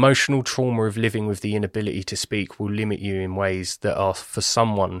 the emotional trauma of living with the inability to speak will limit you in ways that are, for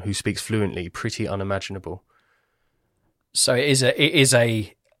someone who speaks fluently, pretty unimaginable. So it is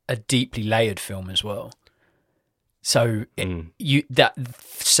a deeply layered film as well. So that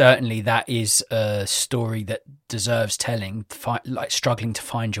is a story that deserves telling, like struggling to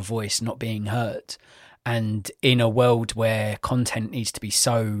find your voice, not being heard. And in a world where content needs to be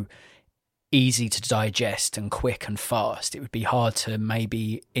so easy to digest and quick and fast, it would be hard to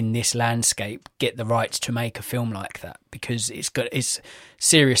maybe in this landscape get the rights to make a film like that, because it's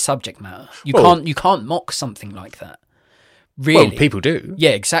serious subject matter. You can't mock something like that. Really. Well, people do.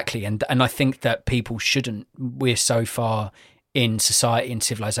 Yeah, exactly. And I think that people shouldn't. We're so far in society and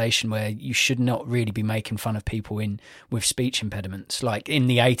civilization where you should not really be making fun of people with speech impediments. Like in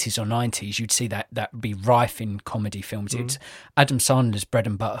the 80s or 90s, you'd see that would be rife in comedy films. It's Adam Sandler's bread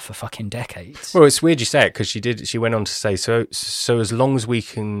and butter for fucking decades. Well, it's weird you say it, because she went on to say, so as long as we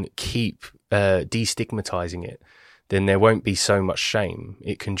can keep destigmatizing it, then there won't be so much shame.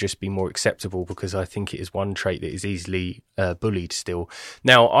 It can just be more acceptable, because I think it is one trait that is easily bullied still.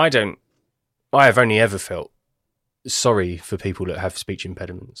 Now, I have only ever felt sorry for people that have speech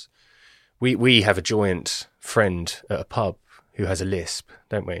impediments. We have a joint friend at a pub who has a lisp,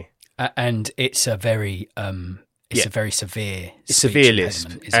 don't we? And it's a very a very severe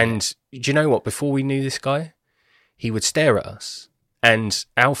lisp. And do you know what? Before we knew this guy, he would stare at us, and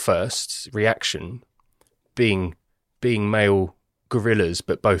our first reaction, being male gorillas,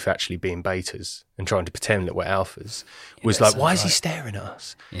 but both actually being betas and trying to pretend that we're alphas, was like, why is he staring at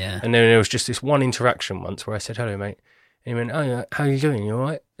us? Yeah. And then there was just this one interaction once where I said, hello, mate. And he went, oh, yeah, how are you doing? You all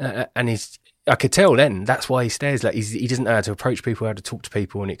right? And I could tell then that's why he stares. Like he doesn't know how to approach people, how to talk to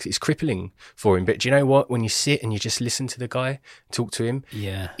people, and it's crippling for him. But do you know what? When you sit and you just listen to the guy, talk to him,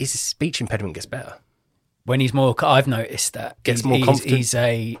 his speech impediment gets better. When he's more, I've noticed that gets more confident. He's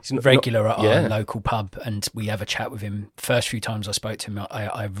a regular at our local pub, and we have a chat with him. First few times I spoke to him,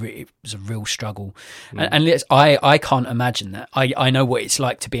 it was a real struggle, and I can't imagine that. I know what it's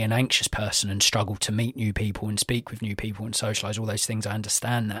like to be an anxious person and struggle to meet new people and speak with new people and socialise. All those things, I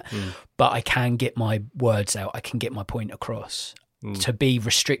understand that, but I can get my words out. I can get my point across. To be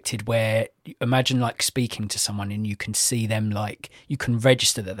restricted, where imagine like speaking to someone and you can see them, like you can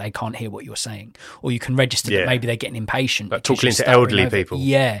register that they can't hear what you're saying, or you can register that maybe they're getting impatient. Like talking to elderly people.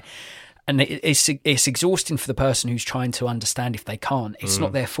 Yeah. And it's exhausting for the person who's trying to understand if they can't. It's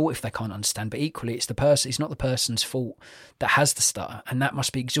not their fault if they can't understand, but equally it's not the person's fault that has the stutter, and that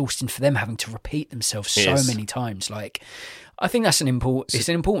must be exhausting for them, having to repeat themselves so many times. Like, I think that's it's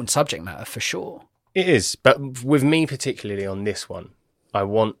an important subject matter for sure. It is, but with me particularly on this one, I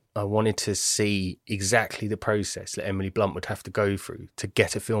wanted to see exactly the process that Emily Blunt would have to go through to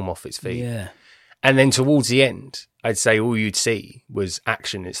get a film off its feet. Yeah. And then towards the end, I'd say all you'd see was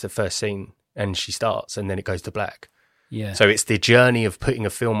action. It's the first scene, and she starts, and then it goes to black. Yeah. So it's the journey of putting a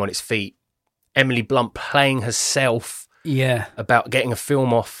film on its feet. Emily Blunt playing herself. Yeah. About getting a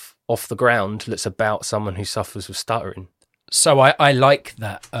film off the ground that's about someone who suffers with stuttering. So I like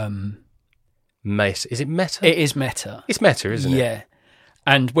that. Is it meta? It is meta. It's meta, isn't it? Yeah.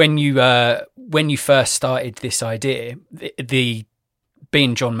 And when you first started this idea, the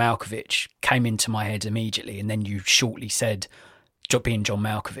being John Malkovich came into my head immediately, and then you shortly said being John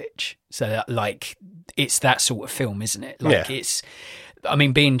Malkovich. So that, like, it's that sort of film, isn't it? Like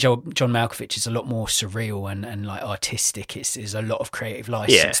being John Malkovich is a lot more surreal and like artistic. It's a lot of creative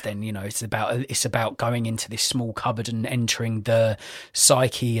license. Then, you know, it's about going into this small cupboard and entering the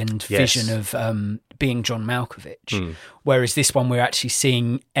psyche and vision of being John Malkovich. Whereas this one, we're actually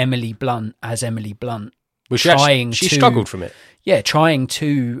seeing Emily Blunt as Emily Blunt, she struggled from it. Yeah, trying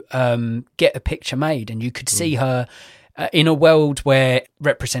to get a picture made, and you could see her. In a world where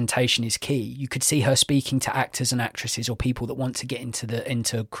representation is key, you could see her speaking to actors and actresses or people that want to get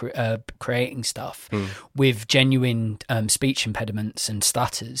into creating stuff with genuine speech impediments and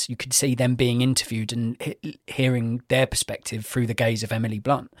stutters. You could see them being interviewed and hearing their perspective through the gaze of Emily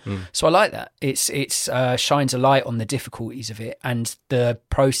Blunt. So I like that. It's shines a light on the difficulties of it and the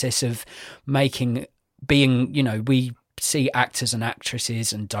process of being, you know, we see actors and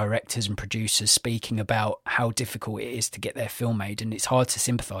actresses and directors and producers speaking about how difficult it is to get their film made, and it's hard to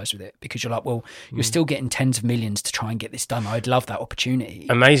sympathise with it because you're like, well, you're still getting tens of millions to try and get this done. I'd love that opportunity.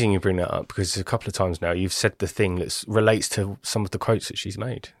 Amazing you bring that up, because a couple of times now you've said the thing that relates to some of the quotes that she's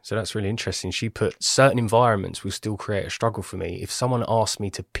made, so that's really interesting. She put, certain environments will still create a struggle for me. If someone asks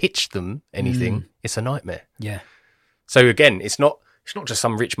me to pitch them anything, it's a nightmare. Yeah. So again, it's not It's not just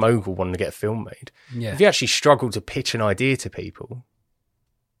some rich mogul wanting to get a film made. Yeah. If you actually struggle to pitch an idea to people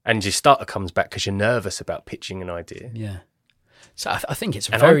and your stutter comes back because you're nervous about pitching an idea. Yeah. So I think it's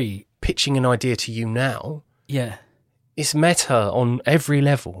I'm pitching an idea to you now. Yeah. It's meta on every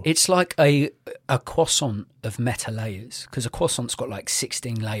level. It's like a croissant of meta layers, because a croissant's got like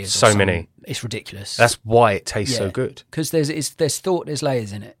 16 layers. So many. It's ridiculous. That's why it tastes so good. Because there's thought, there's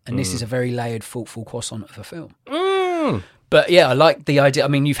layers in it, and this is a very layered, thoughtful croissant of a film. Mm. But yeah, I like the idea. I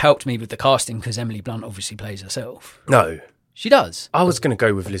mean, you've helped me with the casting because Emily Blunt obviously plays herself. No. She does. I was going to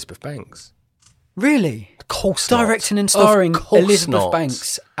go with Elizabeth Banks. Really? Of course Directing and starring Elizabeth not.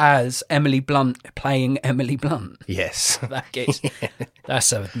 Banks as Emily Blunt playing Emily Blunt. Yes.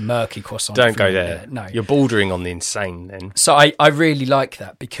 That's a murky croissant. Don't go there. No. You're bordering on the insane then. So I really like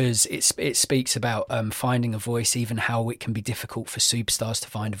that because it speaks about finding a voice, even how it can be difficult for superstars to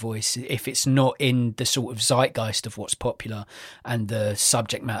find a voice. If it's not in the sort of zeitgeist of what's popular and the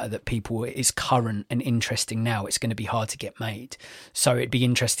subject matter that people is current and interesting now, it's going to be hard to get made. So it'd be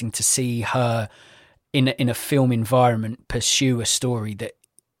interesting to see her in a film environment pursue a story that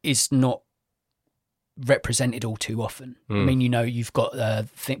is not represented all too often. I mean, you've got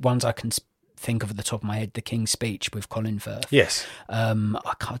ones I can think of at the top of my head, The King's Speech with Colin Firth. Yes. I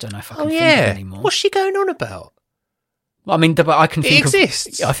don't know if I can think of it anymore. What's she going on about? I mean, but I can think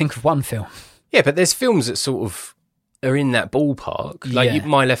exists. I think of one film. Yeah, but there's films that sort of are in that ballpark. Like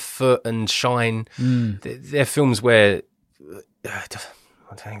My Left Foot and Shine. They're films where...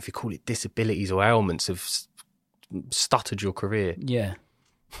 I don't know if you call it disabilities or ailments have stuttered your career. Yeah.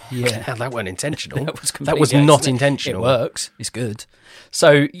 That wasn't intentional. That was not intentional. It works. It's good.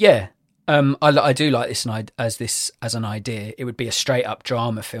 So yeah, I do like this as an idea. It would be a straight up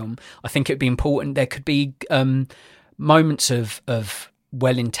drama film. I think it'd be important. There could be moments of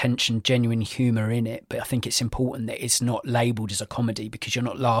well-intentioned, genuine humour in it, but I think it's important that it's not labelled as a comedy, because you're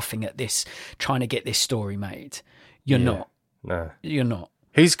not laughing at this, trying to get this story made. You're not. No. You're not.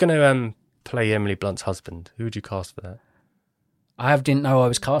 Who's going to play Emily Blunt's husband? Who would you cast for that? I didn't know I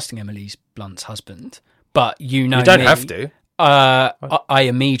was casting Emily Blunt's husband, but you don't have to. I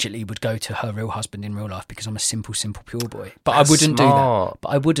immediately would go to her real husband in real life because I'm a simple pure boy. But I wouldn't do that. But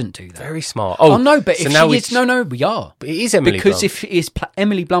I wouldn't do that. Very smart. Oh no! But so if now she is, no, we are. But it is Emily because Blunt. if it is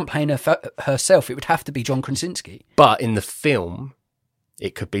Emily Blunt playing herself, it would have to be John Krasinski. But in the film,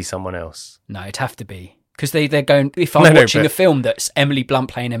 it could be someone else. No, it'd have to be. Because they're going, if I'm watching a film that's Emily Blunt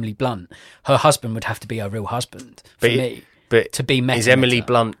playing Emily Blunt, her husband would have to be her real husband for me. But to be meta. Is Emily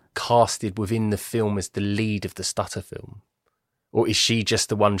Blunt casted within the film as the lead of the stutter film? Or is she just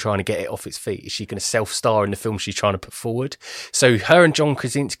the one trying to get it off its feet? Is she going to self-star in the film she's trying to put forward? So her and John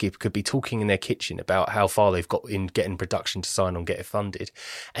Krasinski could be talking in their kitchen about how far they've got in getting production to sign on, get it funded.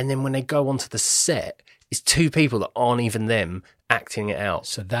 And then when they go onto the set, it's two people that aren't even them acting it out.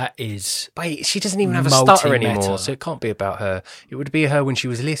 So that is... But she doesn't even have a stutter anymore, so it can't be about her. It would be her when she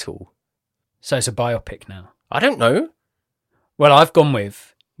was little. So it's a biopic now? I don't know. Well, I've gone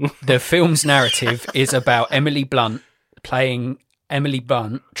with the film's narrative is about Emily Blunt playing Emily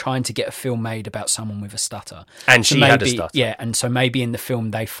Blunt trying to get a film made about someone with a stutter. And so she had a stutter. Yeah, and so maybe in the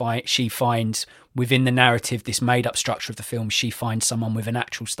film she finds within the narrative, this made-up structure of the film, she finds someone with an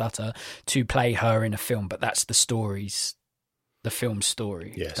actual stutter to play her in a film, but that's the film's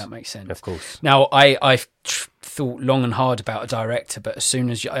story, yes, if that makes sense. Of course. Now, I thought long and hard about a director, but as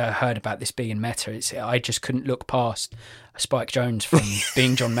soon as I heard about this being meta, I just couldn't look past Spike Jonze from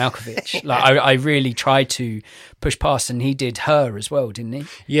being John Malkovich. Like I really tried to push past, and he did Her as well, didn't he?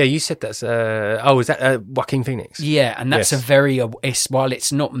 Yeah, you said that's... is that Joaquin Phoenix? Yeah, and that's while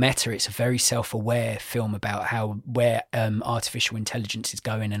it's not meta, it's a very self-aware film about where artificial intelligence is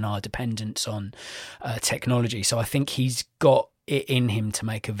going and our dependence on technology. So I think he's got it in him to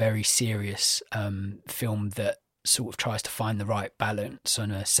make a very serious film that sort of tries to find the right balance on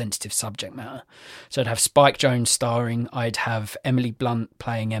a sensitive subject matter. So I'd have Spike Jonze starring. I'd have Emily Blunt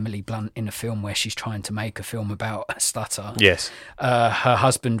playing Emily Blunt in a film where she's trying to make a film about a stutter. Yes. Her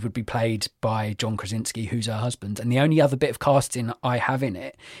husband would be played by John Krasinski, who's her husband. And the only other bit of casting I have in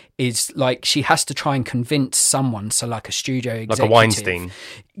it is like she has to try and convince someone, so like a studio executive. Like a Weinstein.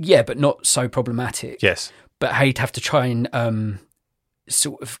 Yeah, but not so problematic. Yes. But he'd have to try and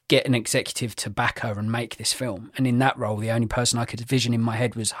sort of get an executive to back her and make this film. And in that role, the only person I could envision in my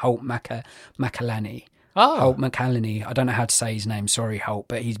head was Holt McCallany. Holt McCallany. I don't know how to say his name. Sorry, Holt,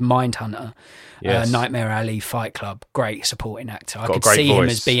 but he's Mindhunter. Yes. Nightmare Alley, Fight Club. Great supporting actor. I could see him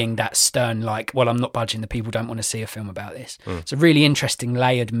as being that stern, like, well, I'm not budging. The people don't want to see a film about this. It's a really interesting,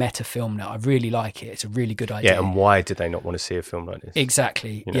 layered meta film that I really like it. It's a really good idea. Yeah, and why did they not want to see a film like this?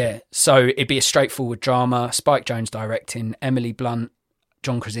 Exactly, yeah. So it'd be a straightforward drama. Spike Jonze directing, Emily Blunt,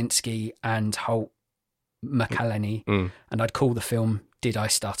 John Krasinski, and Holt McCallany. And I'd call the film Did I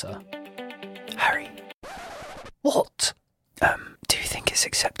Stutter? Harry. What? Do you think it's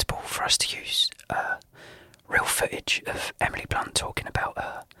acceptable for us to use real footage of Emily Blunt talking about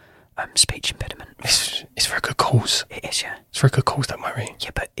her speech impediment? It's for a good cause. It is, yeah. It's for a good cause, don't worry.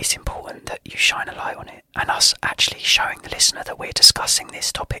 Yeah, but it's important that you shine a light on it. And us actually showing the listener that we're discussing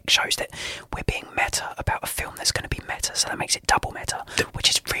this topic shows that we're being meta about a film that's going to be meta, so that makes it double meta, which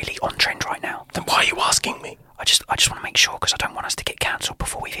is really on trend right now. Then why are you asking me? I just want to make sure, because I don't want us to get cancelled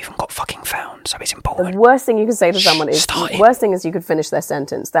before we've even got fucking found, so it's important. The worst thing you can say to someone is, the worst thing is you could finish their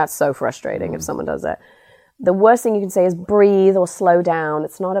sentence. That's so frustrating if someone does that. The worst thing you can say is breathe or slow down.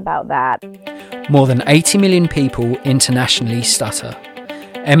 It's not about that. More than 80 million people internationally stutter.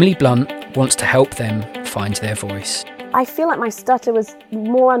 Emily Blunt wants to help them find their voice. I feel like my stutter was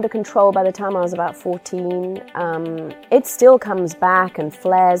more under control by the time I was about 14. It still comes back and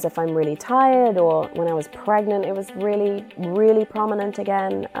flares if I'm really tired, or when I was pregnant, it was really, really prominent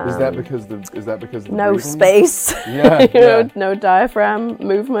again. Is that because of no breathing? Space? Yeah, No diaphragm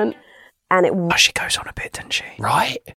movement, and she goes on a bit, doesn't she? Right.